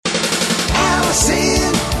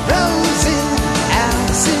Allison Rosen.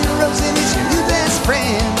 Allison Rosen is your new best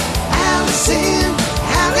friend. Allison,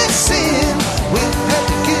 with her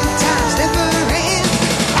the good times never end.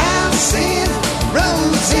 Allison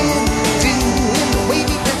Rosen, doing the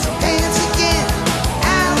wavy pencil dance again.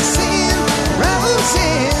 Allison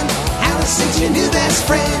Rosen. Allison's your new best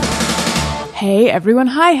friend. Hey everyone,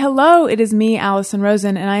 hi, hello, it is me, Allison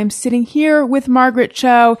Rosen, and I am sitting here with Margaret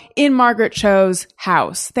Cho in Margaret Cho's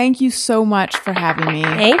house. Thank you so much for having me.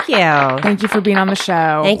 Thank you. Thank you for being on the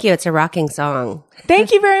show. Thank you. It's a rocking song.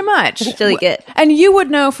 Thank you very much. It's really good. And you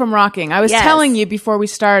would know from rocking. I was Yes. telling you before we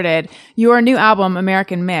started, your new album,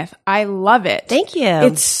 American Myth. I love it. Thank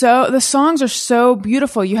you. The songs are so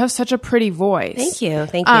beautiful. You have such a pretty voice. Thank you.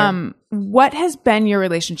 Thank you. What has been your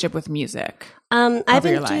relationship with music? I've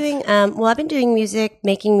been doing music,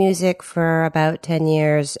 making music for about 10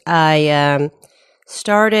 years. I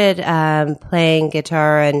started playing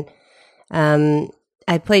guitar and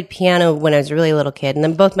I played piano when I was a really little kid, and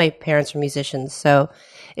then both my parents were musicians, so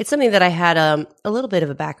it's something that I had a little bit of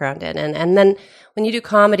a background in. And then when you do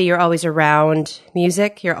comedy, you're always around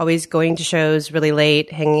music. You're always going to shows really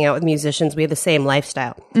late, hanging out with musicians. We have the same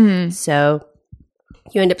lifestyle. Mm-hmm. So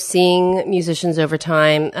you end up seeing musicians over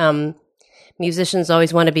time. Musicians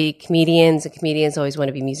always want to be comedians, and comedians always want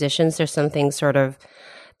to be musicians. There's something sort of,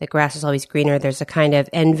 the grass is always greener. There's a kind of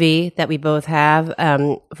envy that we both have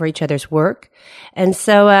for each other's work. And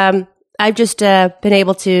so I've just been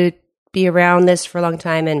able to be around this for a long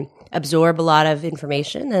time and absorb a lot of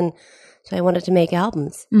information. And so I wanted to make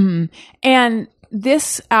albums. Mm-hmm. And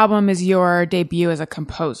this album is your debut as a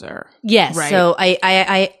composer. Yes. Right? So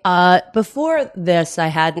I before this, I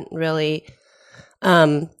hadn't really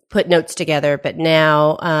put notes together, but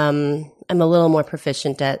now I'm a little more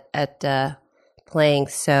proficient at playing.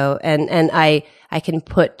 So and I can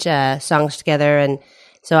put songs together, and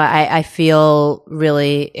so I feel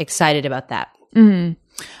really excited about that.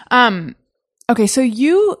 Mm-hmm. Okay,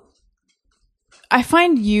 so I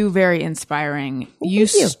find you very inspiring. You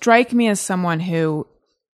strike me as someone who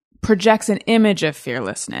projects an image of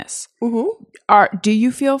fearlessness. Mm-hmm. Do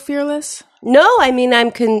you feel fearless? No, I mean,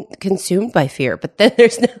 I'm consumed by fear, but then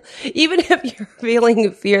there's no, even if you're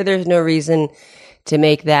feeling fear, there's no reason to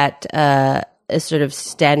make that sort of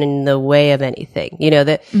stand in the way of anything. You know,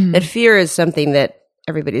 that fear is something that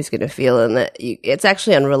everybody's going to feel, and that it's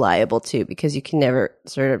actually unreliable too, because you can never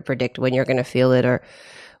sort of predict when you're going to feel it or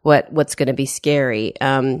what's going to be scary.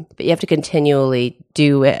 But you have to continually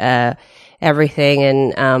do everything,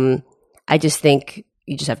 and I just think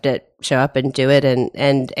you just have to show up and do it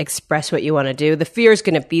and express what you want to do. The fear is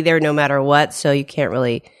going to be there no matter what, so you can't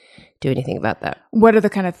really do anything about that. What are the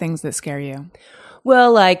kind of things that scare you?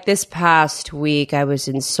 Well, like this past week, I was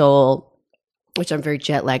in Seoul, which I'm very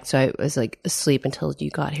jet lagged, so I was like asleep until you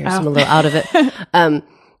got here, so I'm a little out of it.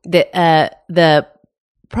 The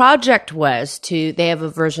project was they have a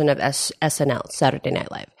version of SNL, Saturday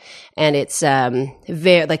Night Live, and it's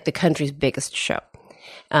very like the country's biggest show.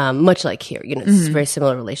 Much like here, you know, it's a very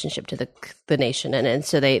similar relationship to the nation. And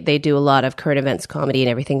so they do a lot of current events comedy and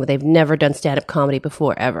everything, but they've never done stand-up comedy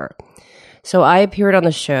before, ever. So I appeared on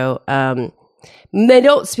the show. They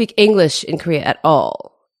don't speak English in Korea at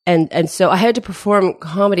all. And so I had to perform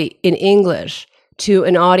comedy in English to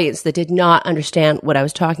an audience that did not understand what I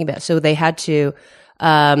was talking about. So they had to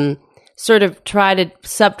sort of try to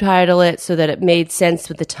subtitle it so that it made sense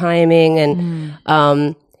with the timing. And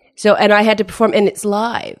and I had to perform, and it's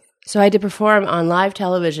live. So I had to perform on live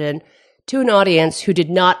television to an audience who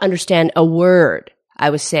did not understand a word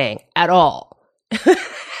I was saying at all.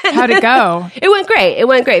 How'd it go? It went great. It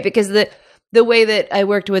went great because the way that I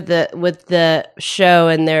worked with the show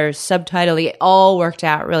and their subtitling, it all worked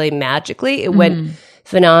out really magically. It went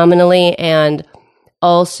phenomenally, and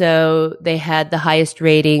also they had the highest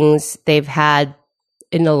ratings they've had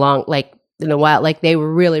in a while. Like they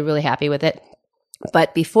were really, really happy with it.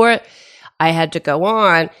 But before I had to go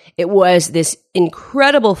on, it was this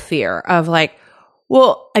incredible fear of like,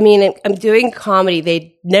 well, I mean, I'm doing comedy.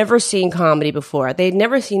 They'd never seen comedy before. They'd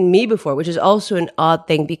never seen me before, which is also an odd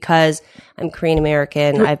thing because I'm Korean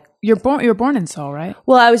American. You were born in Seoul, right?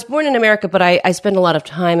 Well, I was born in America, but I spent a lot of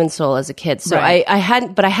time in Seoul as a kid. So right. I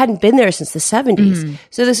hadn't been there since the 70s.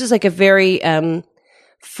 So this is like a very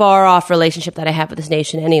far off relationship that I have with this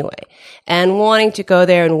nation anyway, and wanting to go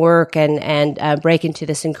there and work and break into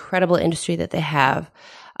this incredible industry that they have.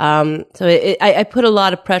 So I put a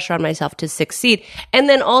lot of pressure on myself to succeed. And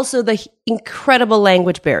then also the incredible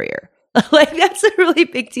language barrier. Like that's a really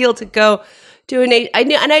big deal to go to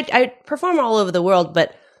I perform all over the world,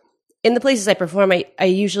 but in the places I perform, I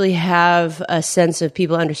usually have a sense of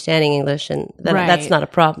people understanding English, and that's not a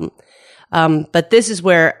problem. But this is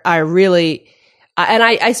where I really, and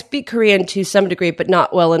I speak Korean to some degree, but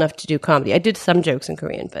not well enough to do comedy. I did some jokes in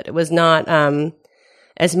Korean, but it was not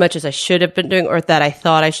as much as I should have been doing, or that I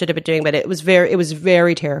thought I should have been doing. But it was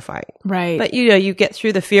very terrifying. Right. But you get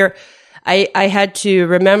through the fear. I had to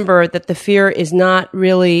remember that the fear is not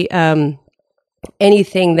really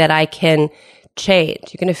anything that I can change.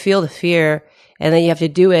 You're going to feel the fear, and then you have to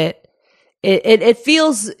do it. It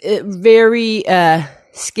feels very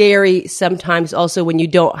scary sometimes also when you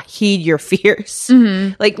don't heed your fears.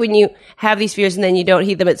 Mm-hmm. Like when you have these fears and then you don't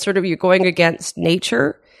heed them, it's sort of you're going against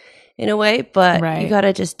nature in a way, but you got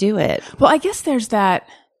to just do it. Well, I guess there's that.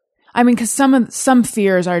 I mean, because some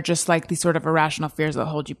fears are just like these sort of irrational fears that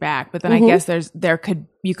hold you back. But then I guess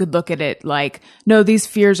you could look at it like, no, these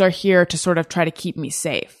fears are here to sort of try to keep me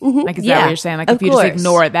safe. Like, is that what you're saying? Like, if you just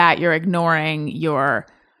ignore that, you're ignoring your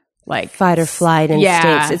like fight or flight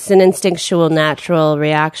instincts. Yeah. It's an instinctual, natural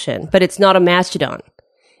reaction, but it's not a mastodon.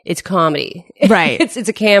 It's comedy. Right. It's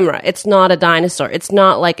a camera. It's not a dinosaur. It's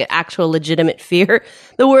not like an actual legitimate fear.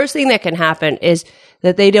 The worst thing that can happen is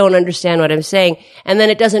that they don't understand what I'm saying, and then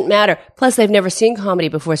it doesn't matter. Plus, they've never seen comedy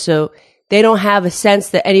before, so they don't have a sense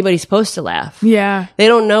that anybody's supposed to laugh. Yeah. They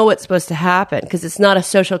don't know what's supposed to happen because it's not a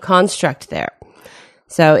social construct there.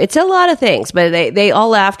 So it's a lot of things, but they all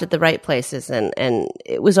laughed at the right places, and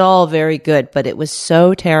it was all very good, but it was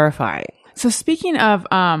so terrifying. So speaking of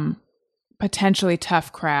potentially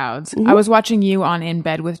tough crowds, I was watching you on In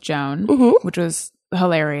Bed with Joan, which was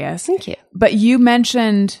hilarious. Thank you. But you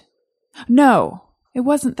mentioned, no,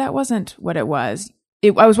 that wasn't what it was.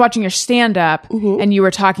 I was watching your stand-up, and you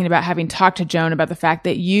were talking about having talked to Joan about the fact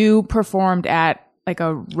that you performed at like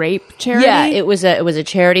a rape charity. Yeah, it was a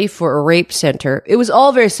charity for a rape center. It was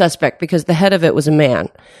all very suspect because the head of it was a man,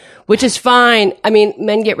 which is fine. I mean,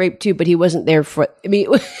 men get raped too, but he wasn't there for. I mean,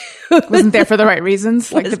 wasn't there for the right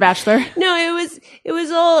reasons, like The Bachelor. No,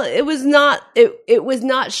 it was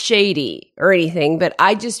not shady or anything. But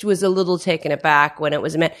I just was a little taken aback when it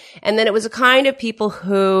was a man, and then it was a kind of people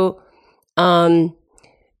who,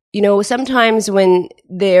 sometimes when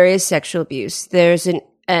there is sexual abuse, there's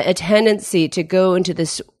a tendency to go into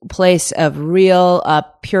this place of real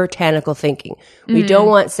puritanical thinking. We don't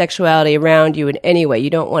want sexuality around you in any way. You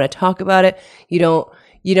don't want to talk about it. You don't,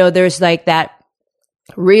 there's like that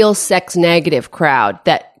real sex negative crowd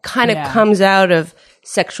that kind of comes out of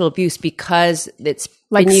sexual abuse because it's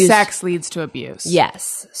like sex leads to abuse.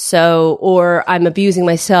 Yes. So, or I'm abusing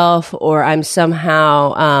myself, or I'm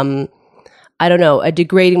somehow,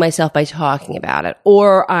 degrading myself by talking about it,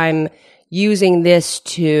 or I'm using this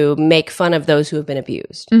to make fun of those who have been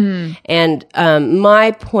abused. And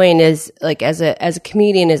my point is, like, as a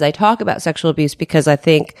comedian, is I talk about sexual abuse because I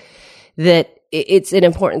think that it's an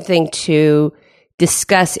important thing to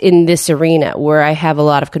discuss in this arena where I have a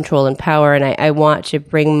lot of control and power, and I want to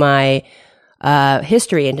bring my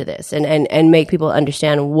history into this and make people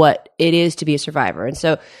understand what it is to be a survivor. And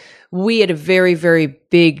so we had a very, very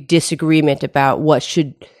big disagreement about what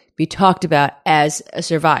should be talked about as a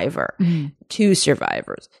survivor to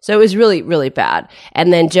survivors. So it was really, really bad.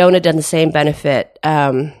 And then Joan had done the same benefit.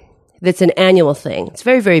 That's an annual thing. It's a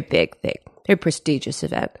very, very big thing, very prestigious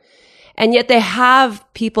event. And yet they have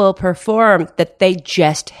people perform that they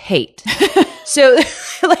just hate. So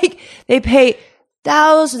like they pay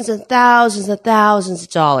thousands and thousands and thousands of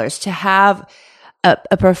dollars to have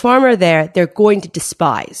a performer there they're going to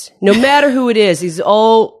despise. No matter who it is, these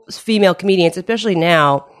all female comedians, especially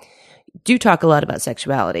now, do talk a lot about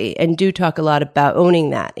sexuality and do talk a lot about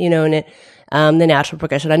owning that, and the natural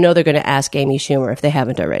progression. I know they're going to ask Amy Schumer if they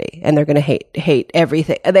haven't already, and they're going to hate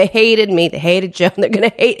everything. They hated me. They hated Joan. They're going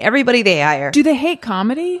to hate everybody they hire. Do they hate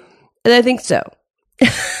comedy? And I think so.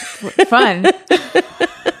 Fun.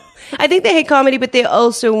 I think they hate comedy, but they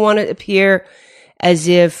also want to appear as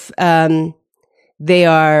if they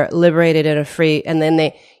are liberated and are free. And then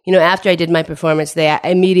they, after I did my performance, they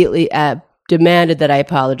immediately demanded that I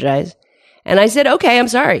apologize. And I said, okay, I'm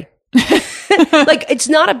sorry. Like, it's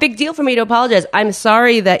not a big deal for me to apologize. I'm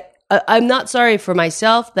sorry that I'm not sorry for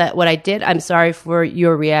myself that what I did. I'm sorry for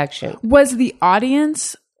your reaction. Was the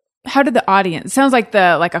audience, how did the audience, it sounds like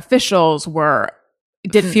the officials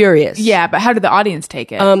didn't furious. Yeah, but how did the audience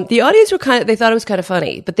take it? The audience were they thought it was kind of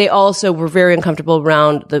funny, but they also were very uncomfortable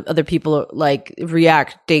around the other people like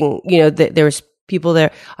reacting. There was people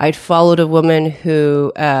there. I'd followed a woman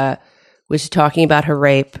who was talking about her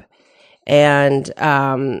rape. And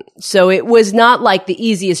so it was not like the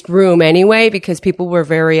easiest room anyway, because people were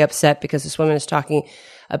very upset because this woman was talking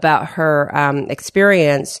about her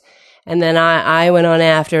experience. And then I went on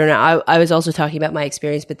after, and I was also talking about my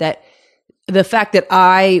experience, but that the fact that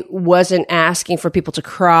I wasn't asking for people to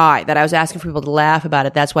cry, that I was asking for people to laugh about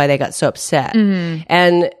it, that's why they got so upset. Mm-hmm.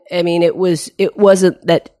 And I mean, it wasn't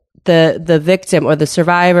that the victim or the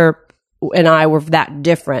survivor and I were that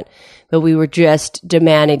different, but we were just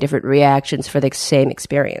demanding different reactions for the same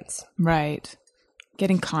experience. Right.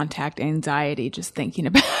 Getting contact anxiety just thinking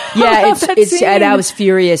about it's and I was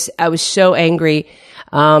furious. I was so angry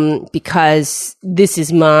because this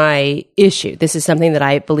is my issue. This is something that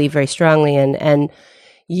I believe very strongly in, and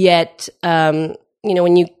yet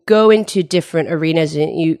when you go into different arenas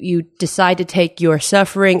and you decide to take your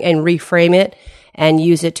suffering and reframe it and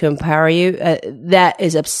use it to empower you, that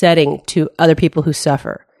is upsetting to other people who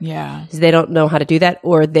suffer. Yeah. Because they don't know how to do that,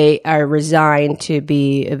 or they are resigned to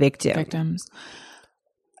be a victim. Victims.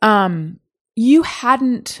 You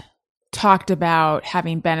hadn't talked about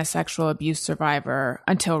having been a sexual abuse survivor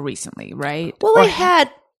until recently, right? Well, I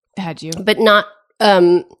had. Had you? But not,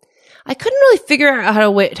 I couldn't really figure out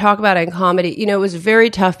how to talk about it in comedy. You know, it was very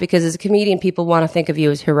tough because as a comedian, people want to think of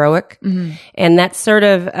you as heroic. Mm-hmm. And that's sort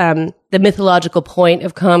of the mythological point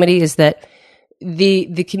of comedy is that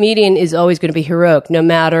the comedian is always going to be heroic, no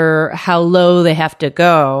matter how low they have to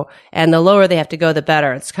go. And the lower they have to go, the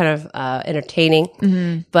better. It's kind of entertaining.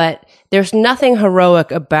 Mm-hmm. But there's nothing heroic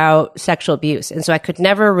about sexual abuse. And so I could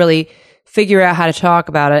never really figure out how to talk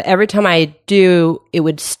about it. Every time I do, it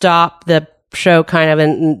would stop the show kind of,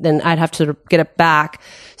 and then I'd have to get it back.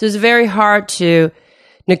 So it's very hard to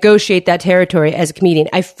negotiate that territory as a comedian.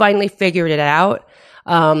 I finally figured it out.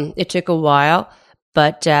 It took a while.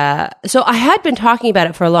 But so I had been talking about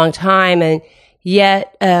it for a long time, and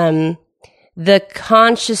yet the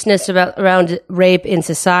consciousness around rape in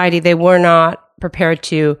society, they were not prepared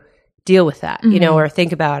to deal with that, mm-hmm. Or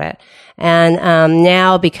think about it. And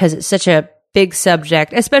now, because it's such a big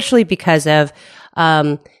subject, especially because of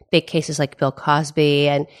big cases like Bill Cosby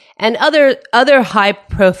and other high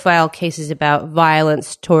profile cases about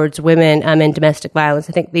violence towards women and domestic violence.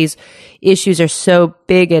 I think these issues are so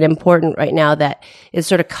big and important right now that it's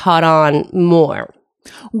sort of caught on more.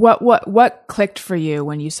 What clicked for you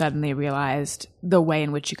when you suddenly realized the way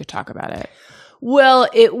in which you could talk about it? Well,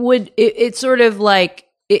 it sort of like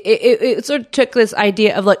it sort of took this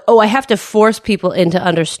idea of like, oh, I have to force people into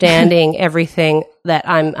understanding everything that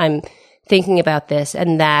I'm thinking about this,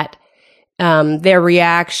 and that their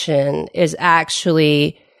reaction is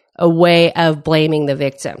actually a way of blaming the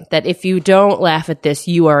victim. That if you don't laugh at this,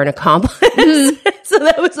 you are an accomplice. Mm-hmm. So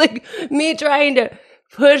that was like me trying to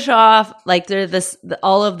push off like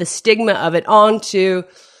all of the stigma of it onto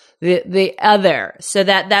the other. So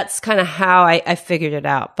that's kind of how I figured it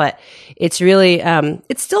out. But it's really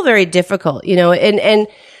it's still very difficult, and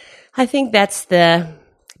I think that's the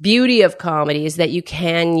beauty of comedy, is that you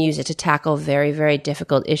can use it to tackle very, very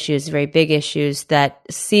difficult issues, very big issues that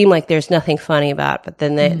seem like there's nothing funny about, but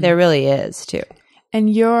then there really is too.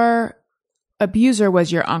 And your abuser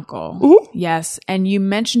was your uncle. Mm-hmm. Yes. And you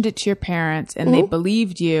mentioned it to your parents and they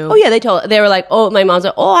believed you. Oh yeah, they were like, oh, my mom's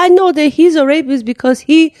like, oh, I know that he's a rapist because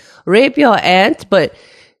he raped your aunt, but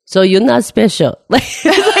so you're not special. Like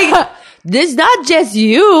this not just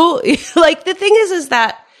you. Like the thing is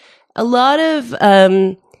that a lot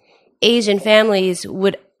of Asian families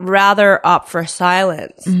would rather opt for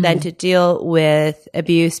silence mm-hmm. than to deal with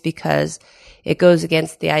abuse, because it goes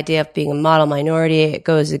against the idea of being a model minority. It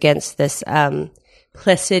goes against this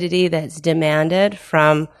placidity that's demanded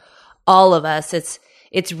from all of us.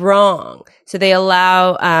 It's wrong. So they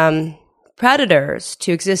allow predators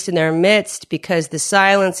to exist in their midst because the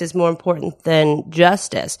silence is more important than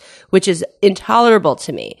justice, which is intolerable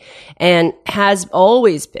to me and has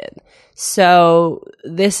always been. So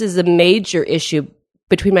this is a major issue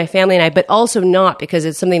between my family and I, but also not, because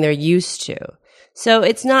it's something they're used to. So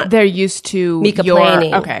it's not they're used to me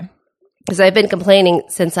complaining. Okay, because I've been complaining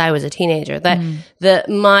since I was a teenager. That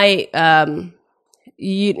my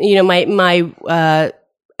my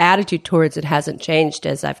attitude towards it hasn't changed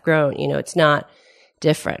as I've grown. It's not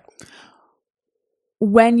different.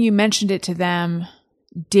 When you mentioned it to them,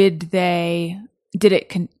 did it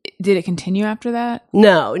continue after that?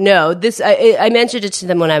 No. I mentioned it to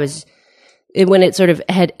them when it sort of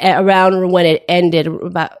had around when it ended,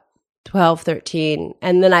 about 12, 13.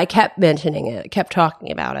 And then I kept mentioning it, kept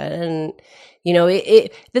talking about it. And,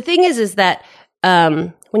 the thing is that,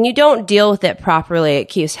 when you don't deal with it properly, it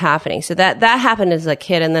keeps happening. So that happened as a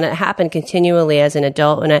kid, and then it happened continually as an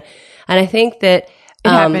adult. And I think that it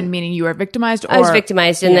happened, meaning you were victimized. I was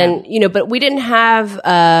victimized, and then but we didn't have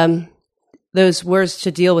those words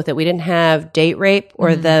to deal with it. We didn't have date rape, or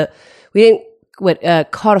mm-hmm. We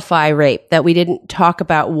didn't codify rape. That we didn't talk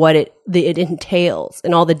about what it entails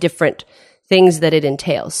and all the different things that it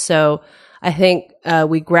entails. So I think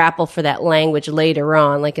we grapple for that language later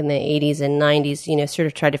on, like in the 80s and 90s, you know, sort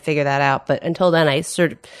of tried to figure that out. But until then, I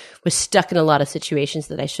sort of was stuck in a lot of situations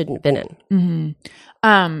that I shouldn't have been in.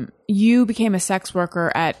 Mm-hmm. You became a sex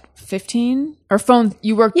worker at 15? Or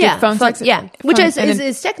you worked with phone sex? Yeah, which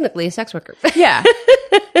is technically a sex worker. Yeah.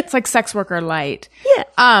 It's like sex worker light.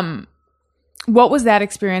 Yeah. What was that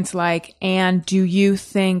experience like? And do you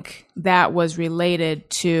think that was related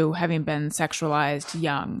to having been sexualized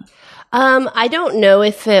young? I don't know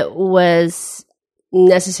if it was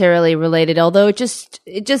necessarily related, although it just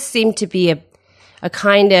seemed to be a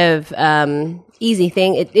kind of easy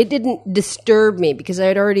thing. It didn't disturb me because I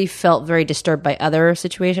had already felt very disturbed by other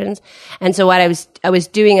situations. And so what I was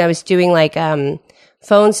doing like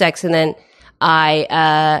phone sex, and then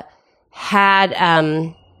I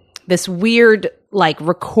had this weird like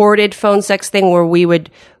recorded phone sex thing where we would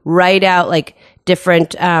write out like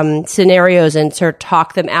different scenarios and sort of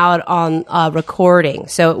talk them out on recording.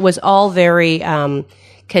 So it was all very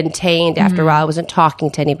contained after a while. I wasn't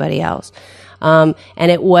talking to anybody else. And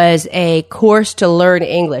it was a course to learn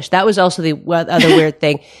English. That was also the other weird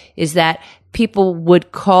thing, is that people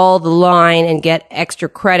would call the line and get extra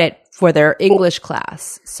credit for their English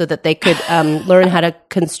class so that they could learn how to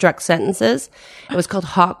construct sentences. It was called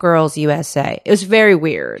Hot Girls USA. It was very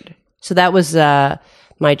weird. So that was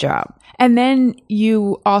my job. And then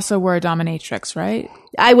you also were a dominatrix, right?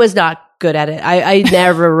 I was not good at it. I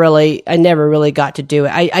never really got to do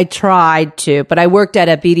it. I tried to, but I worked at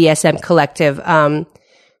a BDSM collective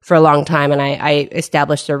for a long time, and I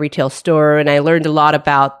established a retail store, and I learned a lot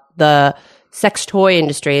about the sex toy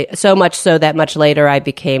industry, so much so that much later I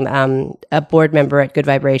became a board member at Good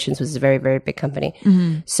Vibrations, which is a very, very big company.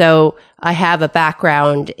 Mm-hmm. So I have a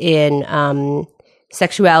background in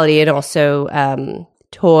sexuality and also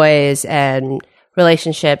toys and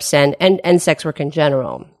relationships and sex work in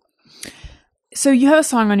general. So you have a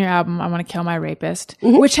song on your album, I Want to Kill My Rapist,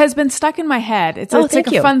 which has been stuck in my head. It's like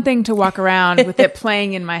a fun thing to walk around with it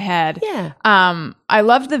playing in my head. Yeah. I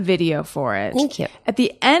loved the video for it. Thank you. At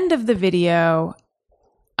the end of the video,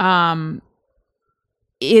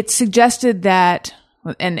 it suggested that,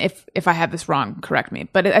 and if I have this wrong, correct me,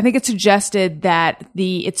 but I think it suggested that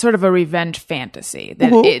it's sort of a revenge fantasy,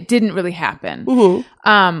 that it didn't really happen.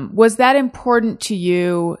 Mm-hmm. Was that important to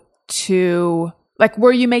you to... Like,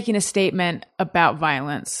 were you making a statement about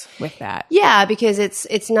violence with that? Yeah, because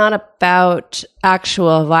it's not about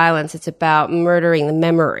actual violence. It's about murdering the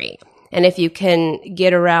memory. And if you can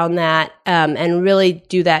get around that and really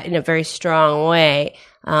do that in a very strong way,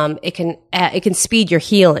 it can speed your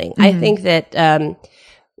healing. Mm-hmm. I think that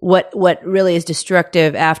what really is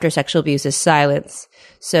destructive after sexual abuse is silence.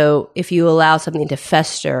 So if you allow something to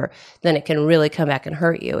fester, then it can really come back and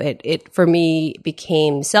hurt you. It for me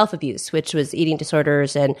became self-abuse, which was eating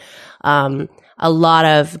disorders and a lot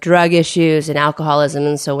of drug issues and alcoholism.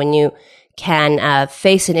 And so when you can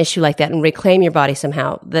face an issue like that and reclaim your body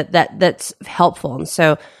somehow, that's helpful. And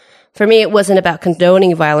so for me, it wasn't about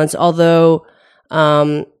condoning violence, although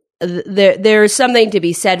there's something to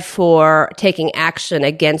be said for taking action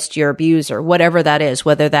against your abuser, whatever that is,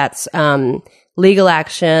 whether that's legal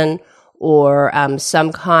action or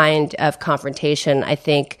some kind of confrontation, I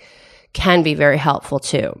think can be very helpful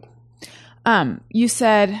too. You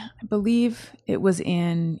said, I believe it was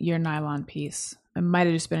in your nylon piece. It might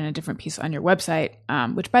have just been in a different piece on your website,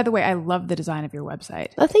 which, by the way, I love the design of your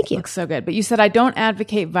website. Oh, thank you. It looks so good. But you said, I don't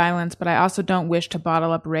advocate violence, but I also don't wish to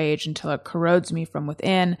bottle up rage until it corrodes me from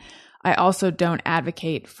within. I also don't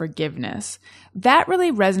advocate forgiveness. That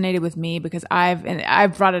really resonated with me because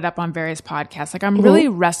I've brought it up on various podcasts. Like, I'm really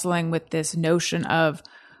wrestling with this notion of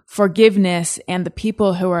forgiveness and the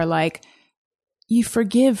people who are like, you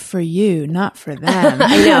forgive for you, not for them.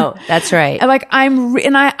 I know. That's right. And like,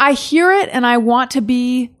 I hear it and I want to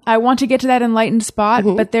get to that enlightened spot,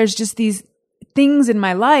 but there's just these things in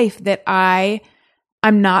my life that I'm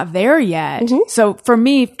not there yet. Mm-hmm. So for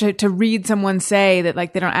me to read someone say that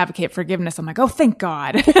like they don't advocate forgiveness, I'm like, oh, thank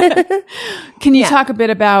God. Can you talk a bit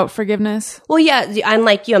about forgiveness? Well, yeah, I'm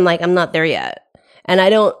like you. I'm not there yet. And I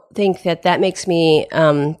don't think that makes me,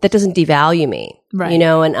 that doesn't devalue me. Right. You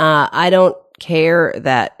know, and I don't care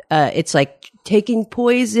that it's like taking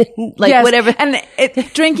poison, like whatever. And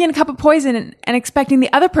drinking a cup of poison and expecting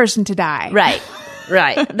the other person to die. Right.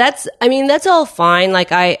 Right. That's all fine.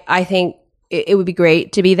 Like I think it would be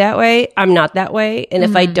great to be that way. I'm not that way. And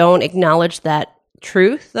if I don't acknowledge that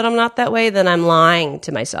truth that I'm not that way, then I'm lying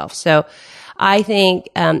to myself. So I think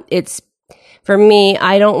it's, for me,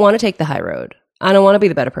 I don't want to take the high road. I don't want to be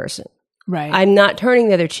the better person. Right. I'm not turning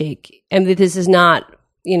the other cheek. And this is not,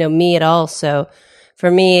 me at all. So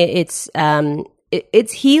for me, it's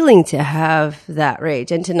it's healing to have that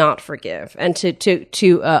rage and to not forgive and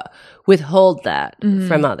to withhold that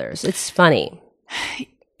from others. It's funny.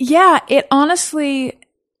 Yeah, it honestly,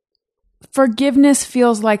 forgiveness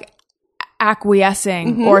feels like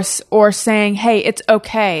acquiescing or saying, hey, it's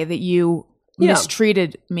okay that you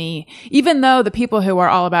mistreated me, even though the people who are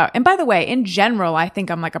all about, and by the way, in general, I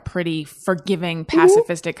think I'm like a pretty forgiving,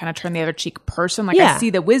 pacifistic, kind of turn the other cheek person. Like I see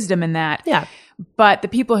the wisdom in that. Yeah. But the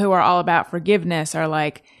people who are all about forgiveness are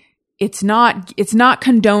like, it's not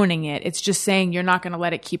condoning it. It's just saying you're not going to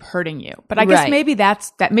let it keep hurting you. But I guess maybe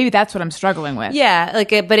that's what I'm struggling with. Yeah,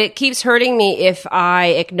 but it keeps hurting me if I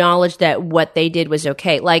acknowledge that what they did was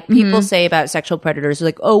okay. Like people say about sexual predators,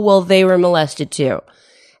 like, oh, well, they were molested too.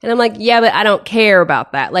 And I'm like, yeah, but I don't care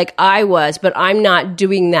about that. Like I was, but I'm not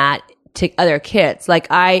doing that to other kids. Like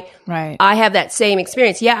I have that same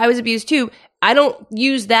experience. Yeah, I was abused too. I don't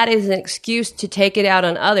use that as an excuse to take it out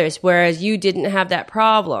on others, whereas you didn't have that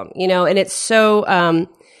problem, and it's so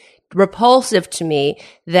repulsive to me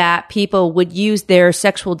that people would use their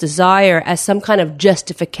sexual desire as some kind of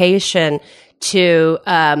justification to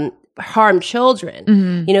harm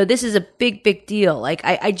children. This is a big, big deal. Like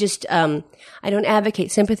I just I don't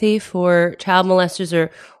advocate sympathy for child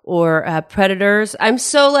molesters or predators. I'm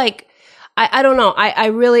so like, I don't know. I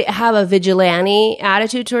really have a vigilante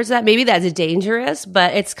attitude towards that. Maybe that's dangerous,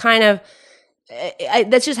 but it's kind of,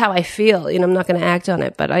 that's just how I feel. I'm not going to act on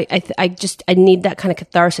it, but I need that kind of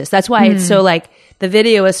catharsis. That's why it's so like, the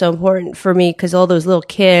video is so important for me because all those little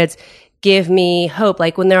kids give me hope.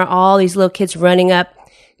 Like when there are all these little kids running up,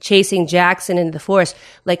 chasing Jackson into the forest,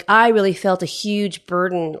 like I really felt a huge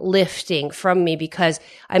burden lifting from me because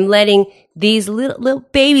I'm letting these little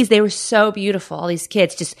babies, they were so beautiful, all these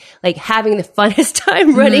kids just like having the funnest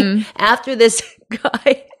time running after this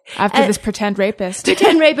guy. After this pretend rapist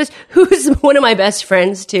who's one of my best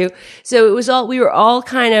friends too. So it was we were all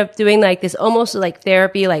kind of doing like this almost like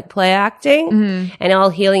therapy, like play acting and all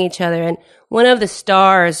healing each other. And one of the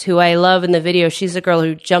stars who I love in the video, she's a girl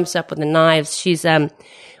who jumps up with the knives. She's,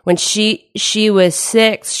 when she was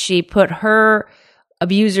 6, she put her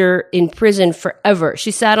abuser in prison forever.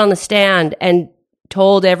 She sat on the stand and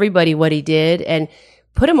told everybody what he did and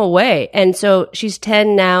put him away. And so she's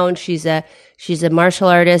 10 now and she's a martial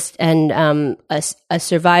artist and a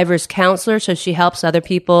survivor's counselor. So she helps other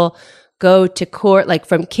people go to court, like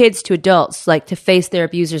from kids to adults, like to face their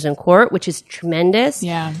abusers in court, which is tremendous.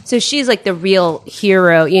 Yeah. So she's like the real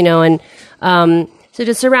hero, and so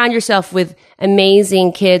to surround yourself with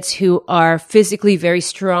amazing kids who are physically very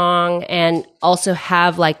strong and also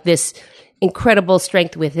have like this incredible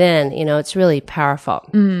strength within, it's really powerful.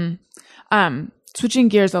 Switching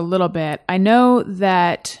gears a little bit, I know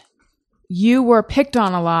that you were picked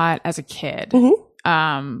on a lot as a kid,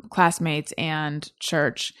 classmates and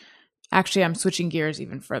church. Actually, I'm switching gears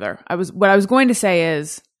even further. What I was going to say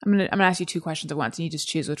is, I'm gonna ask you 2 questions at once, and you just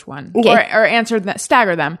choose which one, or answer that,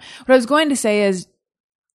 stagger them. What I was going to say is,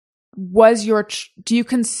 do you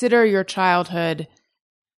consider your childhood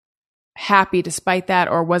happy despite that,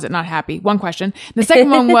 or was it not happy? One question. The second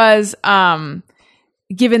one was,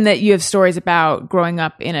 given that you have stories about growing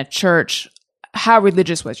up in a church, how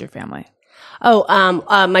religious was your family?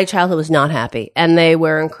 My childhood was not happy, and they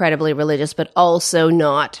were incredibly religious, but also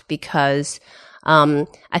not because I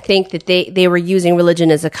think that they were using religion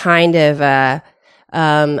as a kind of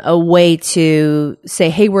a way to say,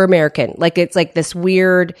 hey, we're American. Like it's like this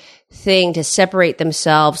weird thing to separate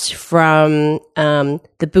themselves from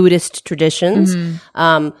the Buddhist traditions.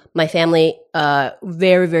 My family,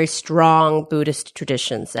 very, very strong Buddhist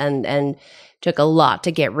traditions, and took a lot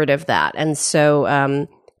to get rid of that. And so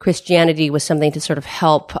Christianity was something to sort of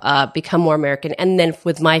help become more American. And then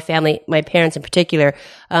with my family, my parents in particular,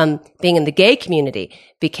 being in the gay community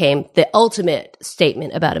became the ultimate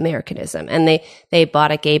statement about Americanism. And they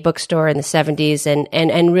bought a gay bookstore in the 70s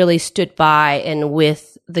and really stood by and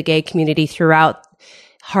with the gay community throughout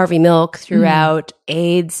Harvey Milk, throughout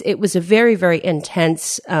AIDS. It was a very, very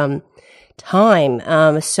intense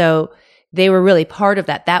time. So they were really part of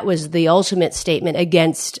that. That was the ultimate statement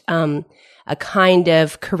against a kind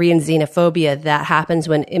of Korean xenophobia that happens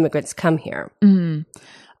when immigrants come here. And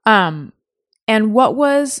what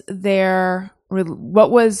was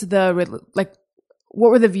what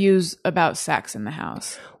were the views about sex in the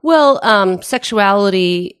house? Well,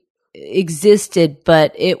 sexuality existed,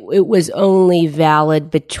 but it was only valid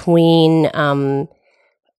between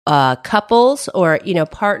couples or,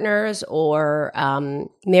 partners or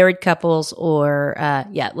married couples or,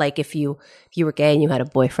 like if you were gay and you had a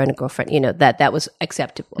boyfriend or girlfriend, that was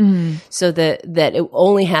acceptable. So that it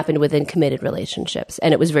only happened within committed relationships,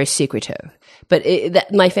 and it was very secretive. But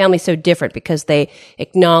my family's so different because they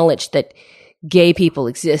acknowledged that gay people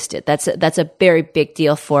existed. That's a very big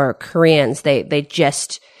deal for Koreans. They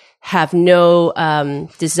just have no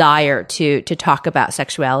desire to talk about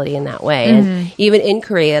sexuality in that way. And even in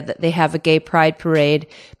Korea, they have a gay pride parade,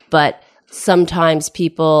 but sometimes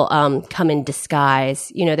people come in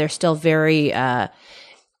disguise. They're still very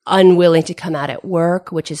unwilling to come out at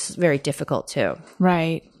work, which is very difficult too.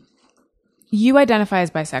 Right. You identify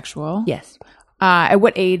as bisexual. Yes. At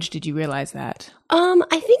what age did you realize that?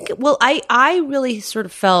 I think, I really sort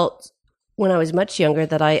of felt when I was much younger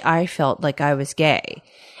that I felt like I was gay.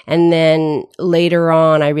 And then later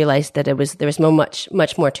on, I realized that there was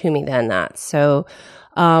much more to me than that. So,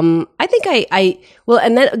 I think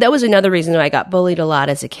and that was another reason why I got bullied a lot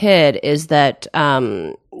as a kid is that,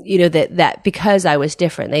 that because I was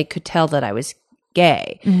different, they could tell that I was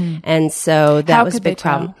gay. And so that was a big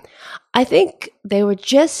problem. I think they were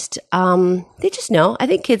just, they just know. I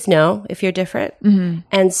think kids know if you're different.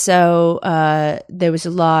 And so, there was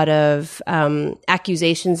a lot of,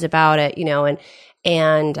 accusations about it,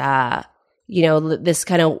 and this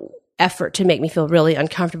kind of effort to make me feel really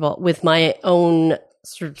uncomfortable with my own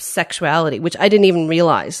sort of sexuality, which I didn't even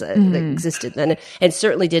realize that existed then, and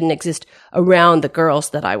certainly didn't exist around the girls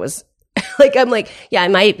that I was like. I'm like, yeah, I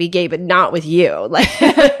might be gay, but not with you. Like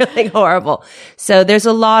horrible. So there's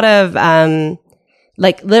a lot of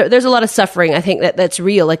there's a lot of suffering. I think that's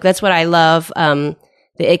real. Like that's what I love. The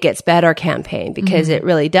It Gets Better campaign, because it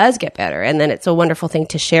really does get better, and then it's a wonderful thing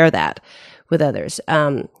to share that with others.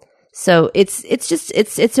 So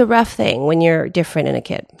it's a rough thing when you're different in a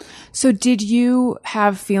kid. So did you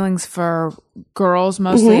have feelings for girls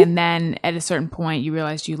mostly, and then at a certain point you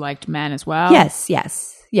realized you liked men as well? Yes.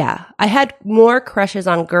 Yeah. I had more crushes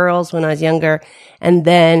on girls when I was younger, and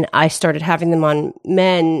then I started having them on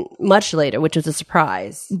men much later, which was a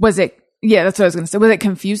surprise. Was it? Yeah, that's what I was going to say. Was it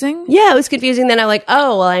confusing? Yeah, it was confusing. Then I'm like,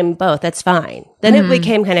 oh, well, I'm both. That's fine. Then it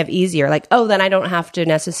became kind of easier. Like, oh, then I don't have to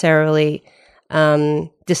necessarily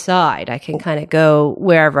decide. I can kind of go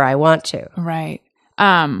wherever I want to. Right.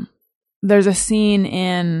 There's a scene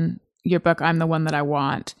in your book, I'm the One That I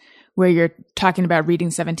Want, where you're talking about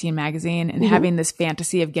reading 17 magazine and having this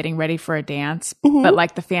fantasy of getting ready for a dance. But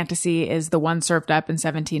like the fantasy is the one served up in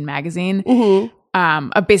 17 magazine,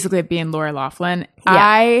 basically of being Lori Loughlin. Yeah.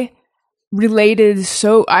 I related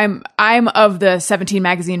I'm of the 17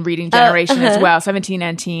 magazine reading generation as well, 17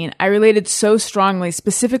 and teen. I related so strongly,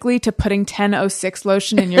 specifically to putting 1006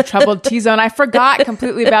 lotion in your troubled T-zone. I forgot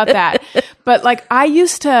completely about that. But like I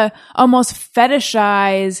used to almost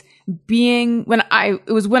fetishize being when I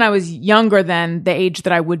was younger than the age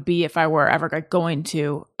that I would be if I were ever like going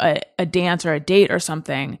to a dance or a date or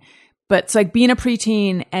something. But it's like being a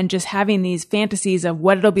preteen and just having these fantasies of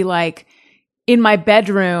what it'll be like in my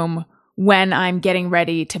bedroom when I'm getting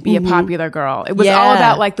ready to be a popular girl. It was all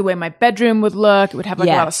about like the way my bedroom would look. It would have like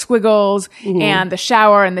a lot of squiggles and the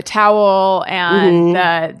shower and the towel and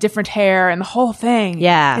the different hair and the whole thing.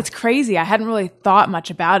 Yeah. It's crazy. I hadn't really thought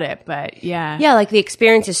much about it, but yeah. Yeah, like the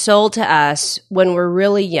experience is sold to us when we're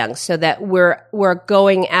really young, so that we're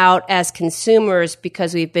going out as consumers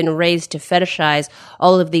because we've been raised to fetishize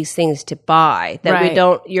all of these things to buy. That we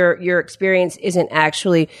don't, your experience isn't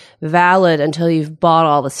actually valid until you've bought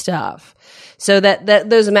all the stuff. So that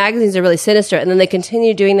those magazines are really sinister, and then they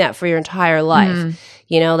continue doing that for your entire life.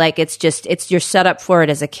 Like you're set up for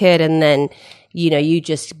it as a kid, and then, you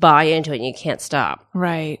just buy into it and you can't stop.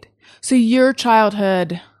 Right. So your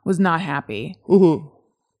childhood was not happy.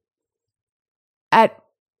 At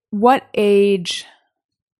what age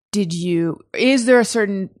is there a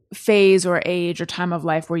certain phase or age or time of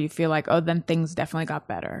life where you feel like, oh, then things definitely got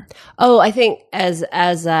better? Oh, I think as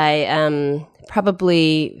I,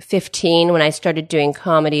 probably 15, when I started doing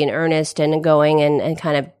comedy in earnest and going and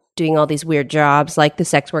kind of doing all these weird jobs like the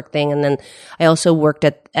sex work thing. And then I also worked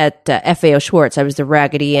at FAO Schwartz. I was the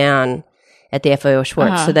Raggedy Ann at the FAO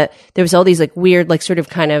Schwartz. So that there was all these like weird, like sort of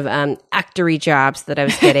kind of actory jobs that I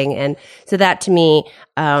was getting. And so that to me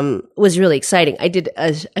was really exciting. I did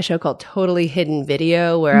a show called Totally Hidden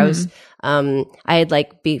Video where I was I had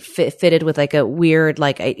like be fitted with like a weird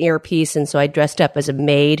like an earpiece, and so I dressed up as a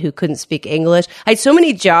maid who couldn't speak English. I had so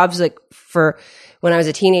many jobs like for when I was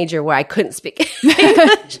a teenager where I couldn't speak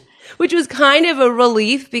English, which was kind of a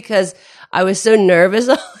relief because I was so nervous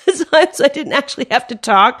all the time, so I didn't actually have to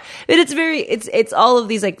talk. But it's all of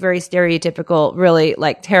these like very stereotypical, really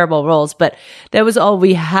like terrible roles. But that was all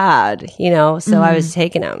we had, so I was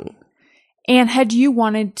taking them. And had you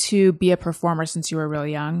wanted to be a performer since you were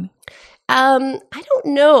really young? I don't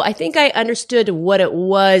know. I think I understood what it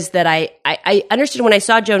was that I understood when I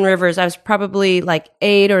saw Joan Rivers. I was probably like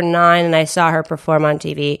 8 or 9 and I saw her perform on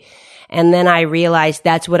TV. And then I realized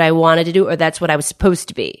that's what I wanted to do, or that's what I was supposed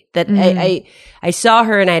to be. That I saw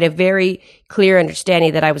her and I had a very clear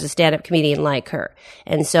understanding that I was a stand-up comedian like her.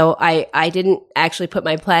 And so I didn't actually put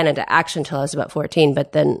my plan into action until I was about 14,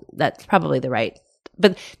 but then that's probably the right.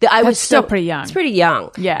 But I was still pretty young. It's pretty young.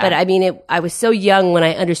 Yeah. But I mean, I was so young when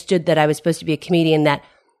I understood that I was supposed to be a comedian that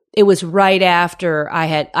it was right after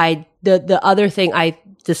the other thing I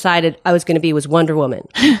decided I was going to be was Wonder Woman.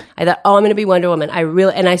 I thought, I'm going to be Wonder Woman.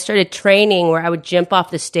 And I started training where I would jump off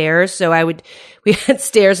the stairs. So we had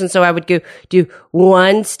stairs. And so I would go do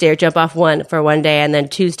one stair, jump off one for one day, and then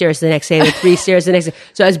 2 stairs the next day, and then 3 stairs the next day.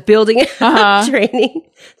 So I was building training.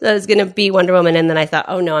 So I was going to be Wonder Woman. And then I thought,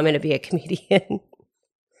 oh no, I'm going to be a comedian.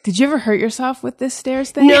 Did you ever hurt yourself with this stairs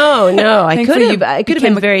thing? No. I could have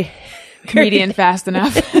been very comedian fast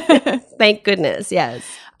enough. Thank goodness. Yes.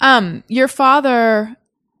 Your father,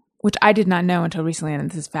 which I did not know until recently, and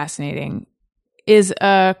this is fascinating, is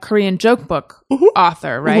a Korean joke book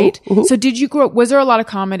author, right? Mm-hmm. So did you was there a lot of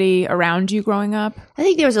comedy around you growing up? I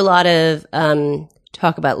think there was a lot of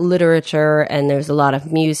talk about literature, and there was a lot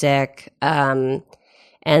of music,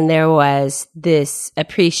 and there was this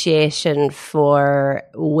appreciation for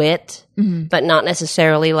wit, but not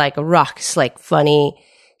necessarily like rocks, like funny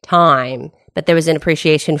time, but there was an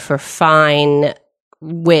appreciation for fine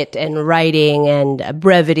wit and writing and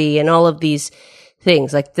brevity and all of these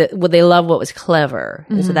things. Like they love what was clever.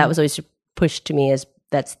 And so that was always pushed to me as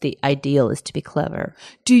that's the ideal, is to be clever.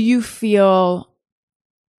 Do you feel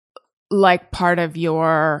like part of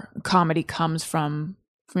your comedy comes from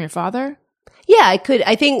your father? Yeah,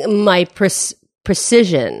 I think my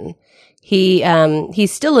precision,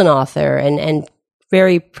 he's still an author and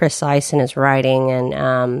very precise in his writing.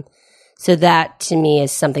 And, so that to me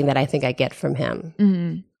is something that I think I get from him.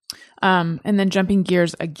 Mm-hmm. And then switching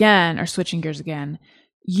gears again,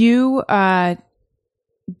 you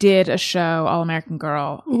did a show, All American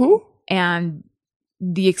Girl, and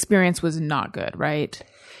the experience was not good, right?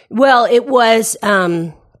 Well, it was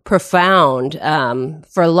profound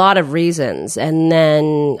for a lot of reasons, and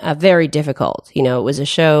then very difficult. It was a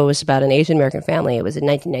show, it was about an Asian American family. It was in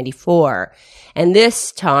 1994. And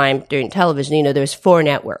this time during television, there was 4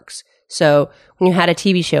 networks. So when you had a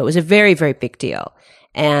TV show, it was a very, very big deal.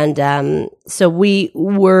 And so we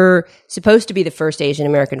were supposed to be the first Asian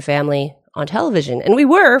American family on television. And we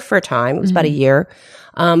were for a time. It was about a year.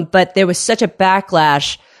 But there was such a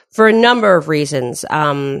backlash for a number of reasons,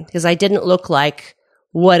 because I didn't look like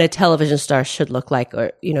what a television star should look like.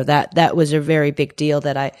 Or, that was a very big deal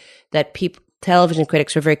that television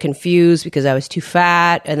critics were very confused because I was too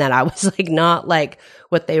fat and that I was like not like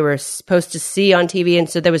what they were supposed to see on TV. And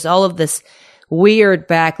so there was all of this weird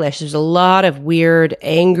backlash. There's a lot of weird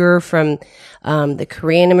anger from the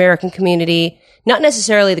Korean American community, not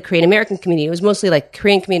necessarily the Korean American community. It was mostly like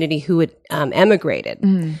Korean community who had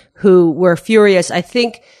emigrated, who were furious. I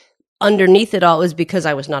think underneath it all was because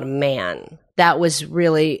I was not a man. That was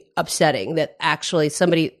really upsetting, that actually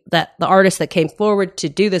that the artist that came forward to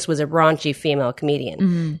do this was a raunchy female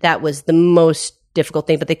comedian. That was the most difficult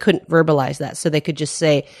thing, but they couldn't verbalize that. So they could just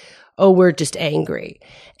say, oh, we're just angry.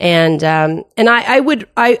 And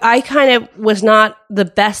I kind of was not the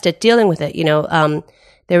best at dealing with it.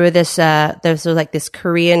 There was like this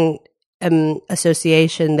Korean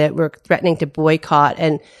association that were threatening to boycott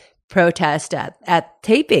and protest at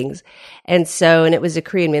tapings. And it was a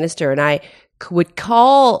Korean minister, and I would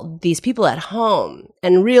call these people at home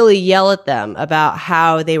and really yell at them about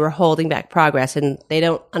how they were holding back progress, and they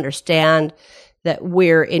don't understand that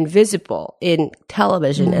we're invisible in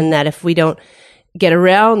television, and that if we don't get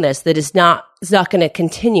around this, that it's not going to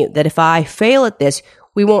continue, that if I fail at this,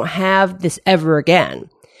 we won't have this ever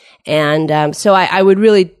again. And so I would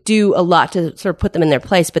really do a lot to sort of put them in their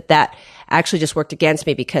place, but that actually just worked against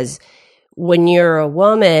me, because when you're a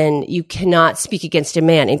woman, you cannot speak against a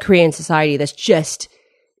man. In Korean society, that's just,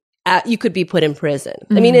 you could be put in prison.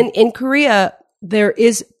 I mean, in Korea, there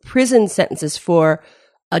is prison sentences for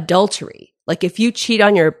adultery. Like if you cheat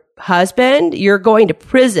on your husband, you're going to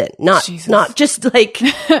prison, not just like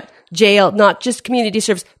jail, not just community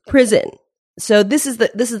service, prison. So this is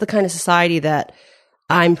the kind of society that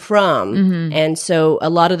I'm from. And so a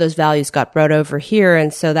lot of those values got brought over here.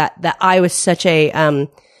 And so that I was such a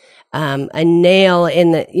a nail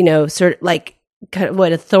in the, sort of like kind of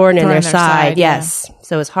what a thorn in their side. Yes. Yeah.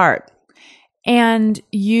 So it's hard. And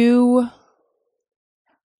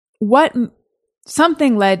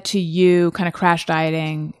something led to you kind of crash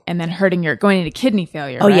dieting and then going into kidney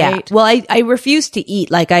failure, right? Yeah. Well, I refused to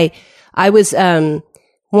eat. Like I was,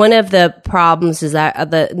 one of the problems is that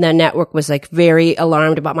the network was like very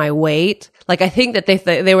alarmed about my weight. Like I think that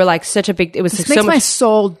they were like such a big, it was this like makes so much. My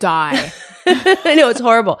soul die. I know, it's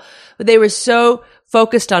horrible. But they were so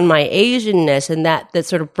focused on my Asianness and that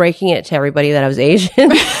sort of breaking it to everybody that I was Asian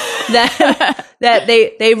that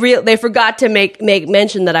they forgot to make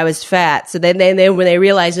mention that I was fat. So then they when they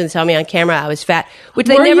realized and saw me on camera I was fat, which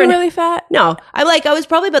they never. Were you really fat? No, I was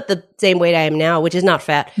probably about the same weight I am now, which is not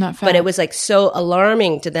fat. Not fat. But it was like so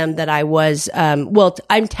alarming to them that I was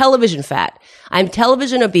I'm television fat. I'm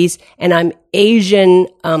television obese and I'm Asian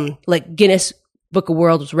like Guinness Book of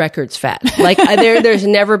World Records fat. Like there's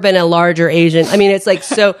never been a larger Asian. I mean, it's like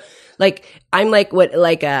so like I'm like what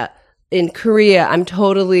like in Korea, I'm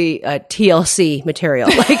totally TLC material.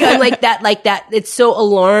 Like I'm like that. It's so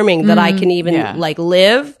alarming that I can even like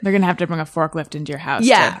live. They're gonna have to bring a forklift into your house.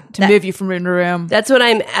 Yeah, to move you from room to room. That's what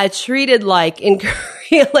I'm treated like in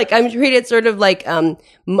Korea. Like I'm treated sort of like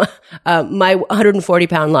my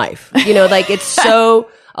 140-pound life. Like it's so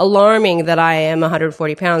alarming that I am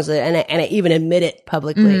 140 pounds, and I even admit it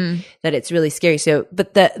publicly that it's really scary. So,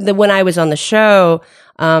 but the when I was on the show,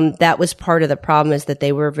 that was part of the problem is that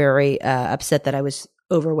they were very upset that I was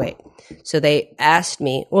overweight. So they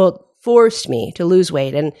forced me to lose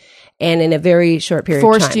weight, and in a very short period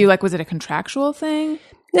of time. Forced you, like, was it a contractual thing?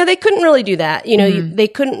 No, they couldn't really do that. They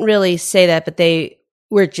couldn't really say that, but they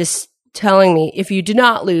were just telling me, if you do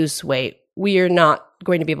not lose weight, we are not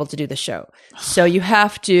going to be able to do the show. So you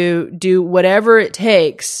have to do whatever it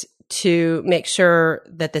takes to make sure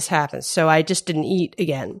that this happens. So I just didn't eat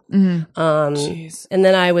again. And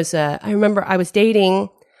then I remember I was dating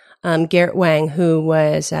Garrett Wang,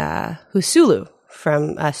 who's Sulu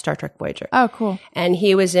from Star Trek Voyager. Oh, cool. And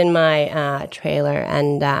he was in my trailer,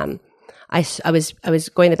 and I was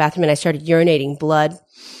going to the bathroom and I started urinating blood,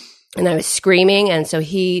 and I was screaming, and so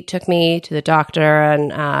he took me to the doctor,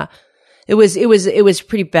 and it was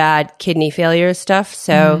pretty bad kidney failure stuff.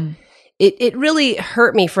 So it really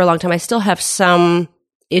hurt me for a long time. I still have some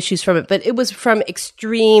issues from it, but it was from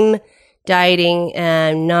extreme dieting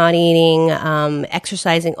and not eating,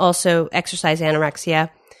 exercising, also exercise anorexia.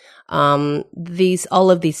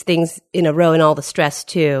 All of these things in a row, and all the stress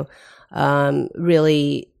too,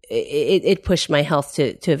 really, it pushed my health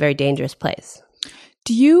to a very dangerous place.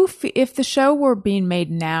 Do you, if the show were being made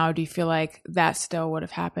now, do you feel like that still would have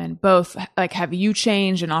happened? Both, like, have you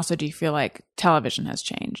changed, and also do you feel like television has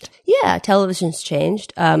changed? Yeah, television's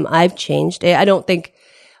changed. I've changed. I don't think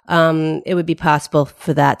it would be possible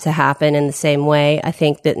for that to happen in the same way. I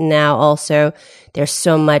think that now also there's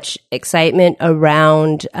so much excitement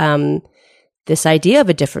around this idea of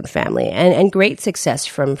a different family, and great success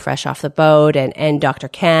from Fresh Off the Boat and Dr.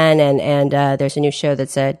 Ken, and there's a new show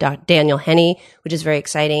that's Daniel Henney, which is very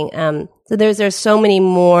exciting. So there's so many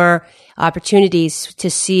more opportunities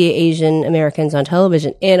to see Asian Americans on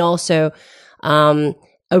television, and also a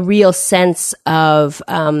real sense of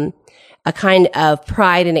a kind of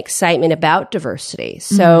pride and excitement about diversity.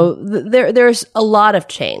 So there's a lot of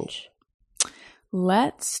change.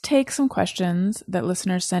 Let's take some questions that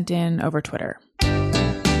listeners sent in over Twitter.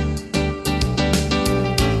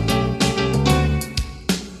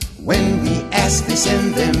 When we ask, they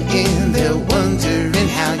send them in. They're wondering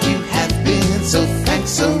how you have been. So thanks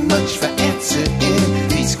so much for answering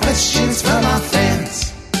these questions from our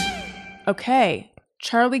fans. Okay.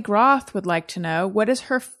 Charlie Groth would like to know, what is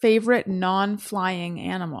her favorite non-flying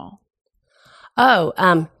animal? Oh,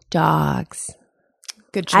 dogs.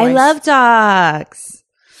 Good choice. I love dogs.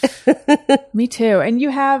 Me too. And do you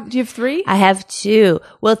have 3? I have 2.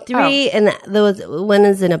 Well, 3, and one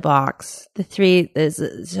is in a box. The 3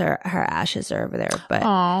 is her ashes are over there.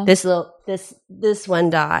 But this one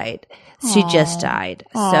died. She just died.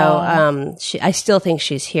 Aww. So I still think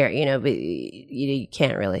she's here. But you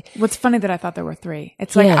can't really. What's funny that I thought there were 3.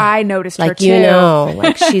 It's like I noticed her too.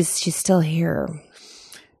 Like she's still here.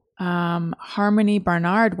 Harmony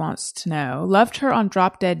Barnard wants to know, loved her on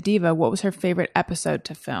Drop Dead Diva. What was her favorite episode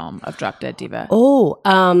to film of Drop Dead Diva? Well,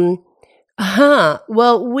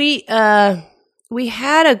 we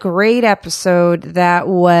had a great episode that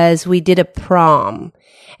we did a prom,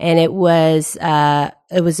 and it was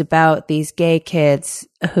about these gay kids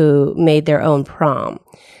who made their own prom.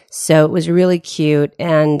 So it was really cute.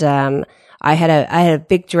 And, I had a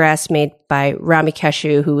big dress made by Rami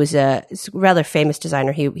Keshu, who was a rather famous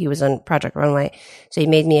designer. He was on Project Runway. So he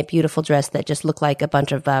made me a beautiful dress that just looked like a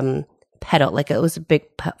bunch of petal, like it was a big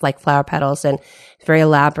like flower petals, and very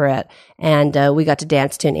elaborate. And we got to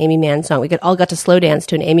dance to an Amy Mann song. We all got to slow dance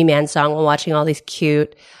to an Amy Mann song while watching all these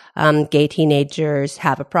cute gay teenagers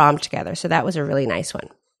have a prom together. So that was a really nice one.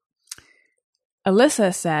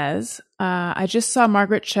 Alyssa says, I just saw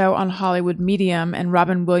Margaret Cho on Hollywood Medium and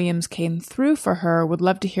Robin Williams came through for her. Would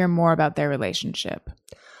love to hear more about their relationship.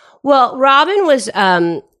 Well, Robin was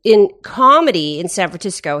in comedy in San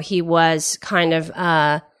Francisco. He was kind of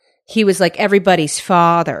he was like everybody's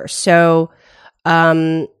father. So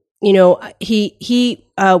he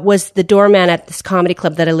was the doorman at this comedy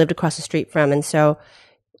club that I lived across the street from. And so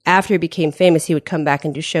after he became famous, he would come back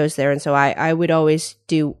and do shows there. And so I would always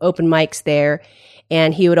do open mics there,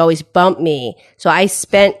 and he would always bump me. So I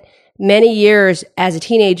spent many years as a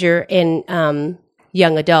teenager and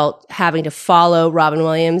young adult having to follow Robin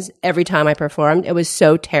Williams every time I performed. It was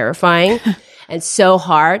so terrifying and so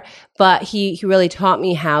hard, but he really taught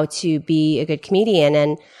me how to be a good comedian.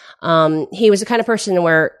 And he was the kind of person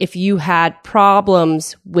where if you had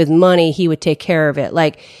problems with money, he would take care of it.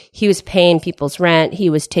 Like, he was paying people's rent. He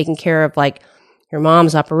was taking care of like your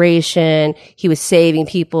mom's operation. He was saving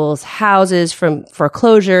people's houses from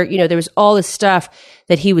foreclosure. There was all this stuff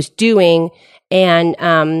that he was doing,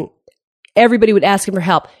 and everybody would ask him for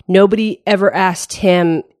help. Nobody ever asked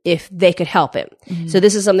him if they could help him. Mm-hmm. So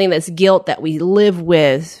this is something that's guilt that we live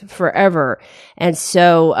with forever. And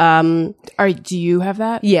so, do you have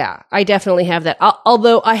that? Yeah, I definitely have that.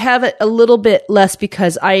 Although I have it a little bit less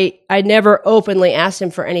because I never openly asked him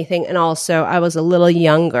for anything. And also I was a little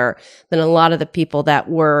younger than a lot of the people that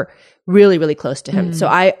were really, really close to him. Mm-hmm. So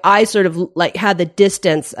I sort of like had the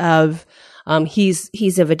distance of,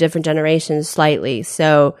 he's of a different generation slightly.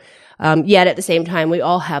 So, yet at the same time, we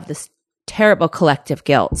all have this terrible collective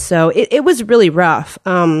guilt. So it was really rough.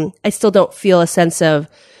 I still don't feel a sense of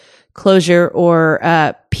closure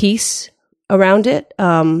or peace around it.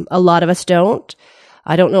 A lot of us don't.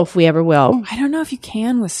 I don't know if we ever will. I don't know if you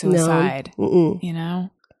can with suicide. No.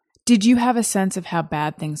 Did you have a sense of how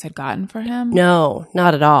bad things had gotten for him? No,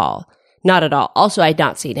 not at all. Not at all. Also, I'd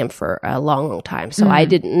not seen him for a long, long time. So I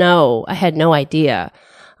didn't know. I had no idea.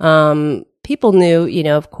 People knew,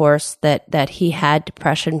 of course, that he had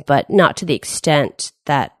depression, but not to the extent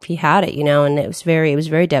that he had it, and it was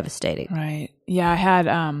very devastating. Right. Yeah, I had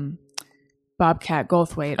Bobcat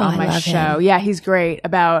Goldthwait on my show. Him. Yeah, he's great.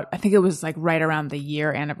 I think it was like right around the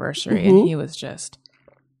year anniversary, and he was just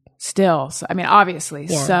still, obviously,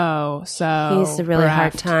 so he's a really bereft.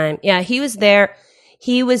 hard time. Yeah, he was there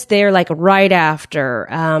like right after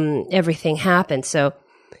everything happened. So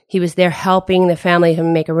he was there helping the family to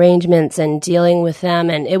make arrangements and dealing with them.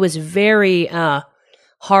 And it was very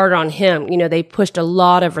hard on him. They pushed a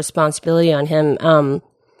lot of responsibility on him.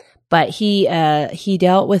 But he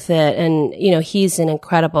dealt with it. And, he's an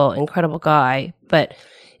incredible, incredible guy. But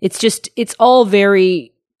it's all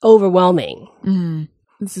very overwhelming. Mm-hmm.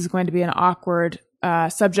 This is going to be an awkward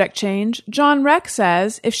subject change. John Reck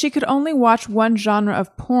says, if she could only watch one genre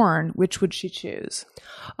of porn, which would she choose?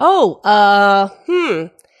 I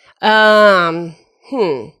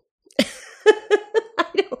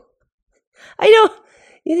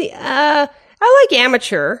like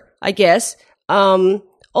amateur, I guess.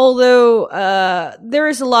 Although, there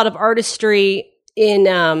is a lot of artistry in,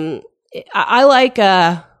 I like,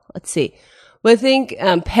 let's see. Well, I think,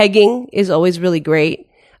 pegging is always really great.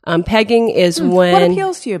 Pegging is when... What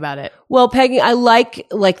appeals to you about it? Well, pegging, I like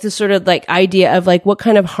the sort of like idea of like what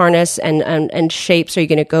kind of harness and shapes are you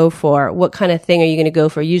going to go for? What kind of thing are you going to go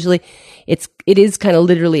for? Usually it is kind of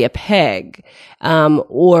literally a peg,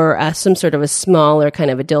 or some sort of a smaller kind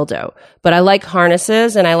of a dildo. But I like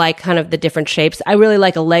harnesses, and I like kind of the different shapes. I really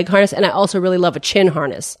like a leg harness, and I also really love a chin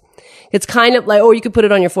harness. It's kind of like, or you could put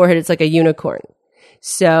it on your forehead. It's like a unicorn.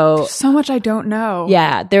 So much I don't know.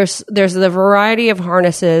 Yeah, there's the variety of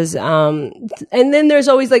harnesses, and then there's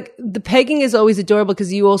always like the pegging is always adorable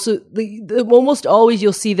because you also almost always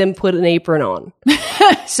you'll see them put an apron on.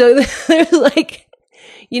 So there's like,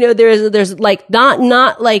 there's like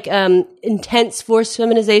not like intense forced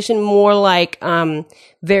feminization, more like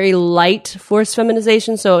very light forced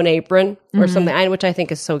feminization. So an apron or something, which I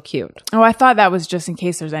think is so cute. Oh, I thought that was just in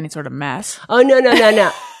case there's any sort of mess. Oh no!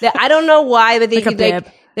 I don't know why, but they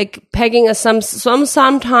like pegging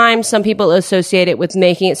sometimes some people associate it with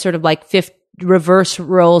making it sort of like reverse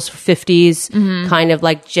roles 50s kind of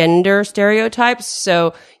like gender stereotypes.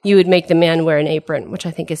 So you would make the man wear an apron, which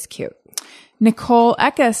I think is cute. Nicole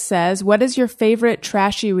Eckes says, what is your favorite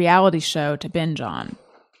trashy reality show to binge on?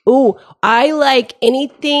 I like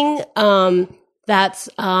anything that's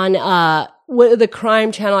on the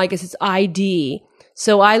crime channel. I guess it's ID.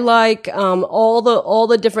 So I like all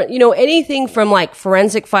the different, anything from like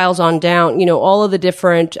Forensic Files on down, all of the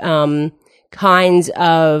different kinds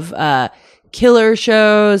of killer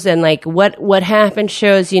shows and like what happened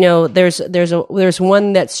shows. There's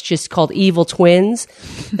one that's just called Evil Twins.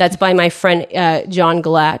 That's by my friend John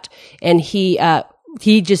Galat, and he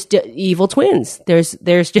just did Evil Twins. There's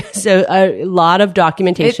just a lot of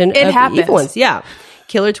documentation it of happens. evil ones. Yeah,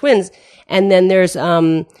 killer twins. And then there's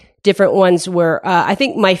different ones where I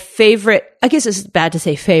think my favorite, I guess it's bad to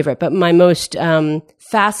say favorite, but my most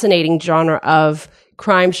fascinating genre of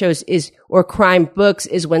crime shows or crime books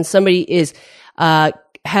is when somebody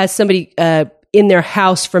has somebody in their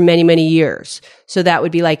house for many, many years. So that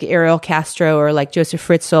would be like Ariel Castro or like Joseph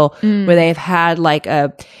Fritzl, where they've had like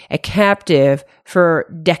a captive for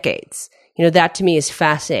decades. That to me is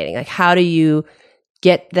fascinating. Like, how do you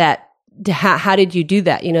get that? How did you do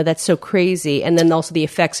that? That's so crazy. And then also the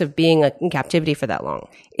effects of being in captivity for that long.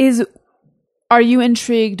 Are you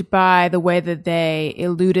intrigued by the way that they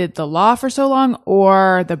eluded the law for so long,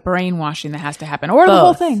 or the brainwashing that has to happen, or the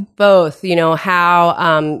whole thing? Both.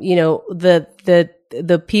 How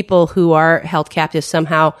the people who are held captive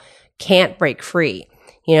somehow can't break free.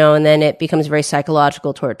 And then it becomes very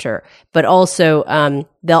psychological torture. But also,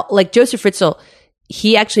 like Joseph Fritzl,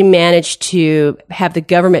 he actually managed to have the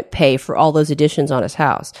government pay for all those additions on his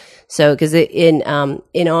house. So, because in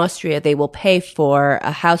Austria, they will pay for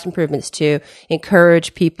house improvements to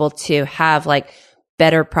encourage people to have like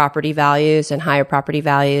better property values and higher property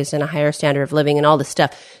values and a higher standard of living and all this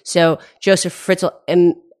stuff. So Joseph Fritzl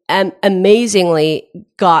amazingly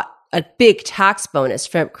got a big tax bonus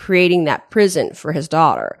from creating that prison for his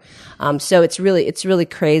daughter. So it's really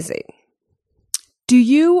crazy. Do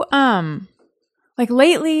you, like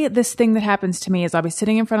lately, this thing that happens to me is I'll be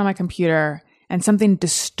sitting in front of my computer and something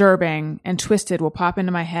disturbing and twisted will pop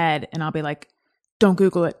into my head and I'll be like, don't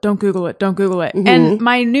Google it, don't Google it, don't Google it. Mm-hmm. And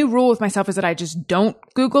my new rule with myself is that I just don't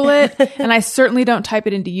Google it. And I certainly don't type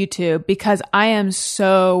it into YouTube because I am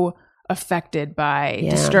so affected by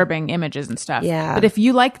disturbing images and stuff. Yeah. But if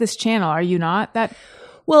you like this channel, are you not that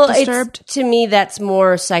disturbed? To me, that's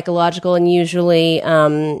more psychological, and usually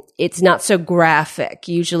it's not so graphic.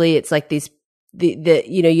 Usually it's like these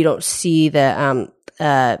you don't see the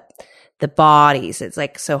bodies. It's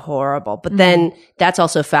like so horrible. But then that's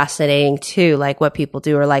also fascinating too, like what people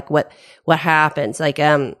do or like what happens. Like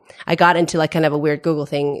I got into like kind of a weird Google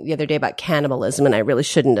thing the other day about cannibalism, and I really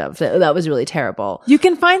shouldn't have. That was really terrible. You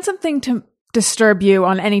can find something to disturb you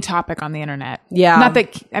on any topic on the internet. Yeah. Not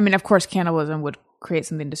that, of course cannibalism would create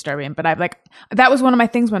something disturbing, but that was one of my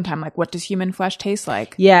things one time, like, what does human flesh taste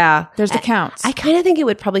like? Yeah. There's accounts. I kind of think it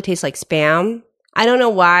would probably taste like Spam. I don't know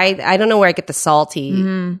why. I don't know where I get the salty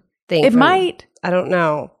thing It from. might. I don't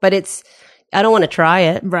know. But I don't want to try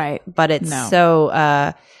it. Right. But it's so,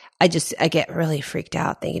 I get really freaked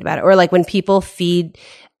out thinking about it. Or like when people feed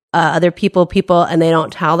other people and they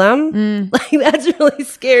don't tell them. Like, that's really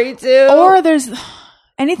scary too. Or there's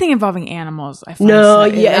anything involving animals. I find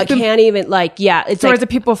I can't even it's stories like of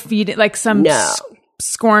people feeding, like some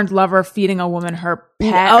scorned lover feeding a woman her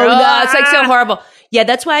pet. Oh no, it's like so horrible. Yeah,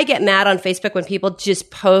 that's why I get mad on Facebook when people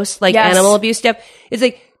just post like animal abuse stuff. It's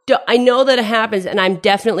like, I know that it happens and I'm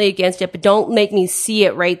definitely against it, but don't make me see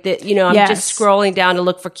it I'm just scrolling down to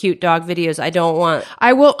look for cute dog videos.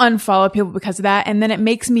 I will unfollow people because of that, and then it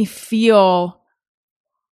makes me feel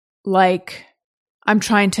like I'm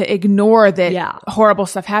trying to ignore that horrible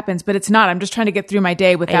stuff happens, but it's not. I'm just trying to get through my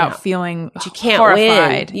day without feeling but you can't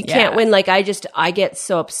horrified. Win. You can't win. Like I get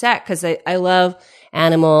so upset because I love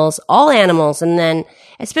animals, all animals, and then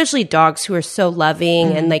especially dogs who are so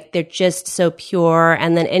loving and like they're just so pure.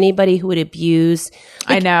 And then anybody who would abuse,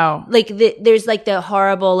 I know, like there's like the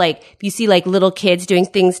horrible, like if you see like little kids doing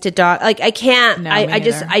things to dogs, like I can't. No,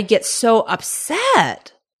 I get so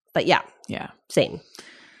upset. But yeah, same.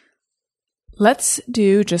 Let's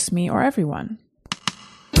do Just Me or Everyone.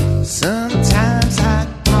 Sometimes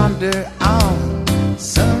I ponder on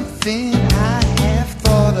something I have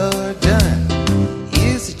thought or done.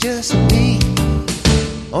 Is it just me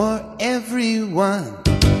or everyone?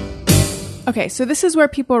 Okay, so this is where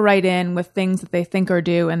people write in with things that they think or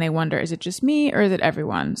do, and they wonder, is it just me or is it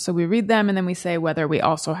everyone? So we read them and then we say whether we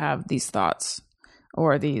also have these thoughts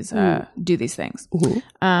or these do these things.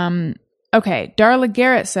 Mm-hmm. Okay, Darla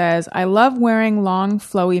Garrett says, I love wearing long,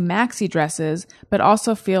 flowy maxi dresses, but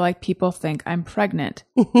also feel like people think I'm pregnant.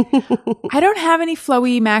 I don't have any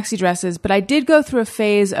flowy maxi dresses, but I did go through a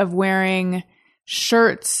phase of wearing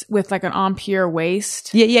shirts with like an empire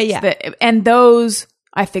waist. Yeah. And those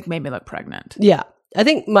I think made me look pregnant. Yeah. I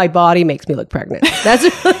think my body makes me look pregnant. That's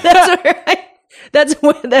the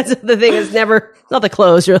thing. It's never, not the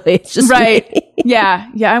clothes really. It's just right. me. Yeah.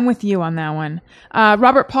 I'm with you on that one.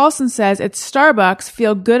 Robert Paulson says, at Starbucks,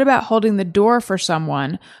 feel good about holding the door for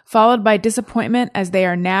someone, followed by disappointment as they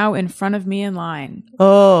are now in front of me in line.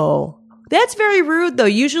 Oh, that's very rude though.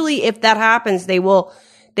 Usually if that happens, they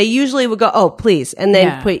usually will go, oh, please. And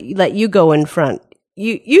then let you go in front.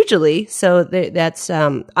 Usually. So that's,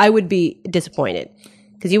 I would be disappointed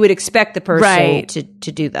because you would expect the person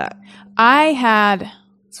to do that.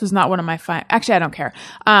 This was not one of my actually, I don't care.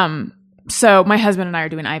 So my husband and I are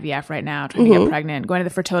doing IVF right now, trying to get pregnant, going to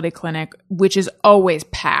the fertility clinic, which is always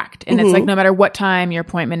packed. And it's like, no matter what time your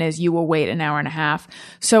appointment is, you will wait an hour and a half.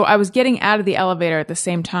 So I was getting out of the elevator at the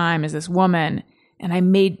same time as this woman, and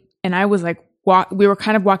I was like, we were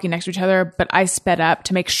kind of walking next to each other, but I sped up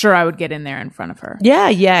to make sure I would get in there in front of her. Yeah,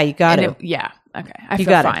 you got it. Yeah. Okay. I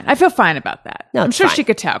feel fine. I feel fine about that. No, I'm sure fine. she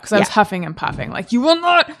could tell because I was huffing and puffing like, you will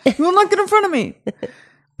not get in front of me.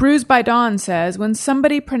 Bruised by Dawn says, when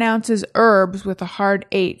somebody pronounces herbs with a hard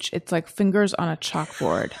H, it's like fingers on a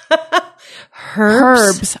chalkboard.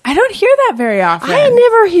 Herbs. I don't hear that very often. I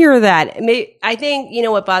never hear that. I think,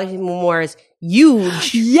 what bothers me more is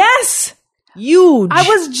huge. Yes. Huge. I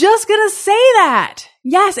was just going to say that.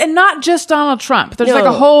 Yes. And not just Donald Trump. There's like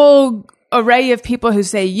a whole array of people who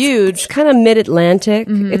say huge. It's kind of mid-Atlantic.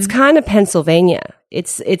 It's kind of Pennsylvania.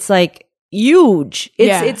 It's like huge.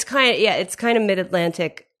 It's kind of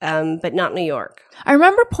mid-Atlantic, but not New York. I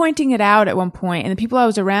remember pointing it out at one point, and the people I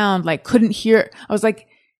was around like couldn't hear. I was like,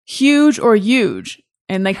 huge or huge,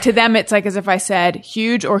 and like to them, it's like as if I said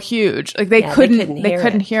huge or huge. Like they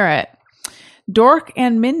couldn't hear it. Dork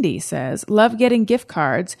and Mindy says, love getting gift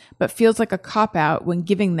cards, but feels like a cop-out when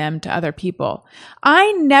giving them to other people.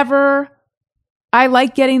 I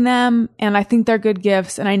like getting them, and I think they're good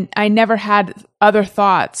gifts, and I never had other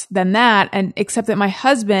thoughts than that, and except that my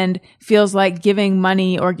husband feels like giving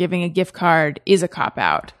money or giving a gift card is a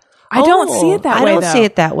cop-out. I don't see it that way, I don't see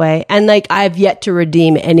it that way. And like, I've yet to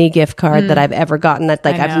redeem any gift card that I've ever gotten. That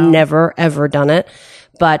like, I've never, ever done it.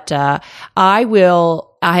 But I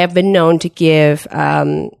have been known to give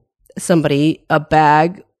somebody a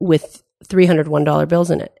bag with $301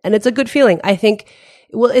 bills in it. And it's a good feeling. I think,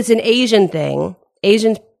 it's an Asian thing.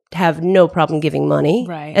 Asians have no problem giving money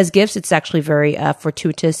as gifts. It's actually very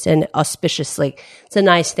fortuitous and auspicious. Like, it's a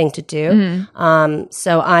nice thing to do.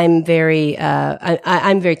 So I'm very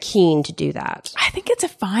keen to do that. I think it's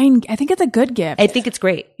a good gift. I think it's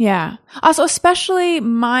great. Yeah. Also, especially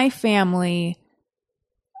my family,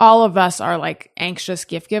 all of us are like anxious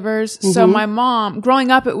gift givers. So my mom,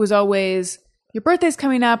 growing up, it was always, your birthday's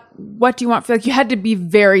coming up. What do you want? Like, you had to be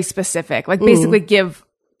very specific, like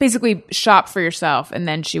basically shop for yourself. And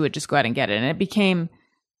then she would just go out and get it. And it became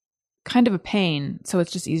kind of a pain. So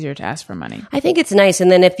it's just easier to ask for money. I think it's nice. And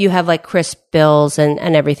then if you have like crisp bills and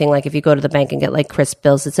everything, like if you go to the bank and get like crisp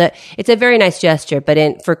bills, it's a very nice gesture.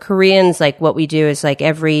 But for Koreans, like what we do is like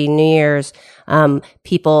every New Year's,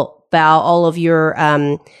 people bow, all of your,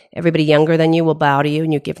 everybody younger than you will bow to you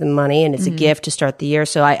and you give them money and it's a gift to start the year.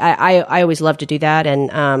 So I always love to do that.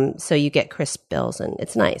 And, so you get crisp bills and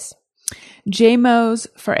it's nice. J-Mose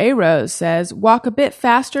for A-Rose says, walk a bit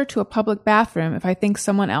faster to a public bathroom if I think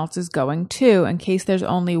someone else is going too, in case there's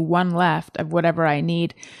only one left of whatever I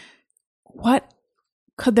need. What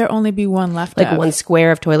could there only be one left like of? One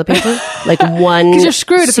square of toilet paper? Like one Because you're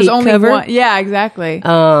screwed if there's only cover? one. Yeah, exactly.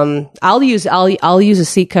 I'll use a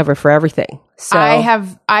seat cover for everything. So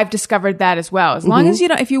I've discovered that as well. As long as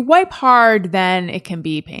if you wipe hard, then it can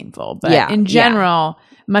be painful. But in general,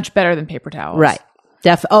 much better than paper towels. Right.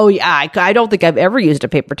 I don't think I've ever used a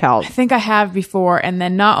paper towel. I think I have before. And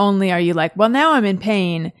then not only are you like, well, now I'm in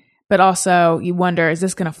pain, but also you wonder, is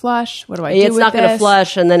this going to flush? What do I do with this? It's not going to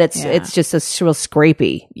flush. And then it's just a real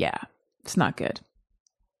scrapey. Yeah. It's not good.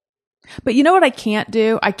 But you know what I can't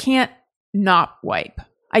do? I can't not wipe.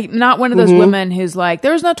 I'm not one of those women who's like,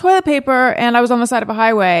 there was no toilet paper and I was on the side of a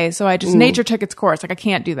highway. So I just, nature took its course. Like I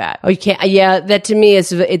can't do that. Oh, you can't. Yeah. That to me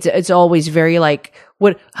is, it's always very like,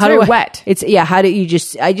 wet. How do you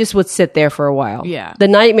I just would sit there for a while. Yeah. The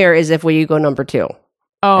nightmare is if you go number 2.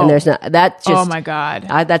 Oh. And there's not, that's just. Oh my God.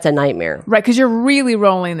 That's a nightmare. Right. Cause you're really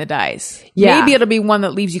rolling the dice. Yeah. Maybe it'll be one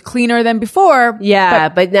that leaves you cleaner than before. Yeah.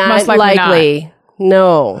 But not most likely not.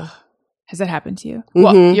 No. Has that happened to you?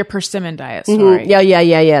 Well, your persimmon diet story.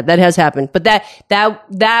 Yeah. That has happened. But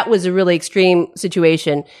that was a really extreme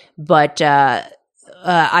situation. But,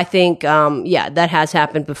 I think, that has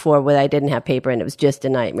happened before where I didn't have paper and it was just a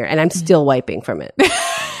nightmare and I'm still wiping from it.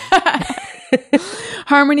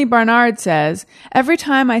 Harmony Barnard says, every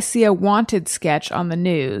time I see a wanted sketch on the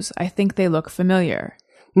news, I think they look familiar.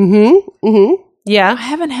 Yeah. I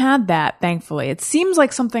haven't had that, thankfully. It seems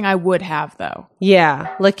like something I would have, though.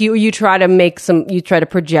 Yeah. Like you try to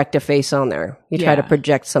project a face on there. You try to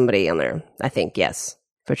project somebody on there. I think, yes,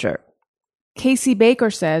 for sure. Casey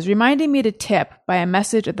Baker says, reminding me to tip by a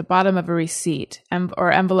message at the bottom of a receipt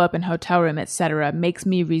or envelope in hotel room, etc., makes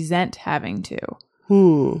me resent having to.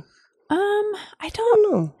 I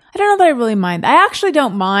don't know. I don't know that I really mind. I actually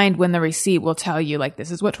don't mind when the receipt will tell you, like,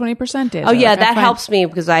 this is what 20% is. Oh, yeah, that helps me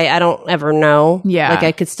because I don't ever know. Yeah.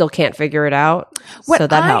 Like, I still can't figure it out. So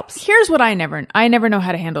that helps. Here's what I never know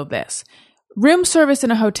how to handle this. Room service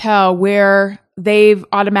in a hotel where they've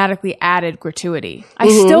automatically added gratuity. I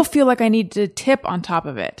still feel like I need to tip on top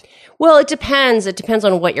of it. Well, it depends. It depends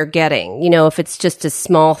on what you're getting. If it's just a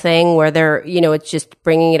small thing where they're, it's just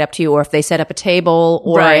bringing it up to you, or if they set up a table,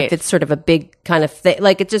 or if it's sort of a big kind of thing.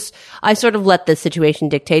 Like I sort of let the situation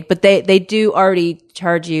dictate, but they do already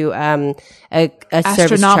charge you a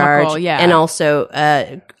service charge, and also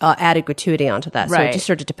added gratuity onto that. So it just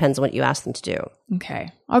sort of depends on what you ask them to do.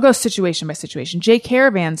 Okay. I'll go situation by situation. Jay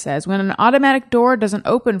Caravan says, when an automatic door doesn't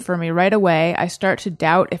open for me right away, I start to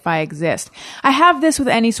doubt if I exist. I have this with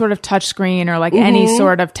any sort of touchscreen or like any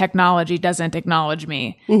sort of technology doesn't acknowledge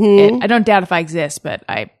me. I don't doubt if I exist, but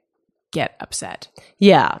I get upset.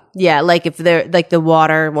 Yeah. Yeah. Like if like the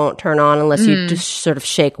water won't turn on unless you just sort of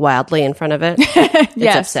shake wildly in front of it.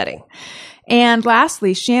 It's upsetting. And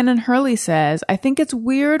lastly, Shannon Hurley says, I think it's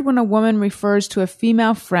weird when a woman refers to a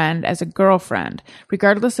female friend as a girlfriend.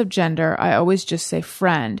 Regardless of gender, I always just say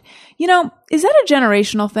friend. Is that a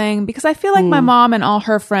generational thing? Because I feel like my mom and all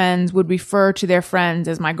her friends would refer to their friends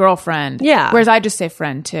as my girlfriend. Yeah. Whereas I just say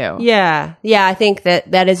friend too. Yeah. Yeah. I think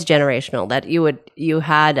that is generational, that you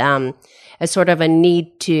had a sort of a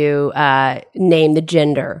need to name the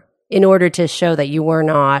gender in order to show that you were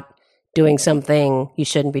not doing something you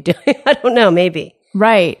shouldn't be doing. I don't know, maybe.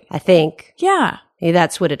 Right. I think. Yeah.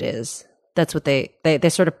 That's what it is. That's what they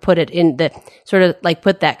sort of put it in the sort of like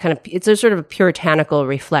put that kind of, it's a sort of a puritanical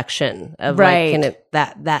reflection of like kind of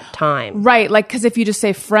that time. Right. Like, cause if you just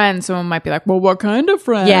say friend, someone might be like, well, what kind of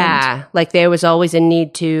friend? Yeah. Like there was always a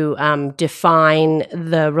need to define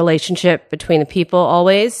the relationship between the people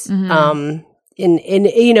always. In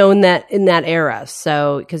that era.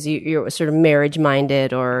 So, because you're sort of marriage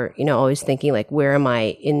minded or, always thinking like, where am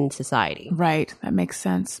I in society? Right. That makes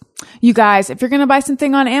sense. You guys, if you're going to buy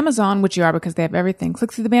something on Amazon, which you are because they have everything,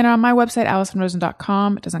 click through the banner on my website,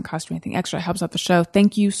 AllisonRosen.com. It doesn't cost you anything extra. It helps out the show.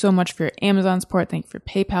 Thank you so much for your Amazon support. Thank you for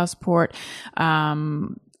your PayPal support.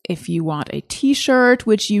 If you want a t-shirt,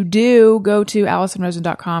 which you do, go to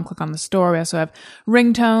AllisonRosen.com, click on the store. We also have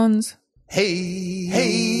ringtones.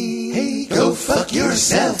 Hey, go fuck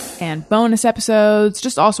yourself. And bonus episodes,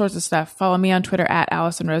 just all sorts of stuff. Follow me on Twitter at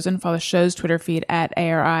Allison Rosen. Follow the show's Twitter feed at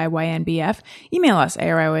ARIYNBF. Email us,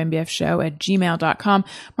 ARIYNBFshow@gmail.com.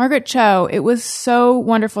 Margaret Cho, it was so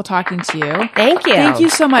wonderful talking to you. Thank you. Thank you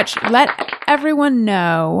so much. Let everyone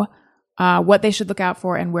know what they should look out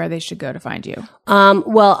for and where they should go to find you.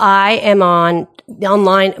 Well, I am online,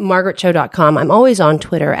 margaretcho.com. I'm always on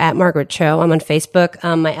Twitter at Margaret Cho. I'm on Facebook.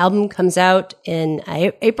 My album comes out in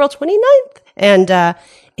April 29th. And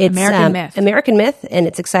it's American Myth. And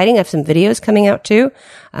it's exciting. I have some videos coming out too,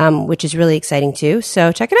 which is really exciting too.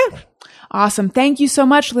 So check it out. Awesome. Thank you so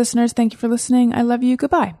much, listeners. Thank you for listening. I love you.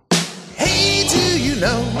 Goodbye. Hey, do you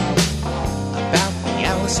know about the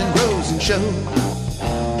Allison Rosen Show?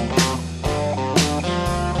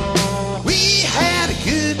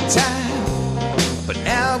 Time, but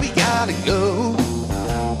now we gotta go.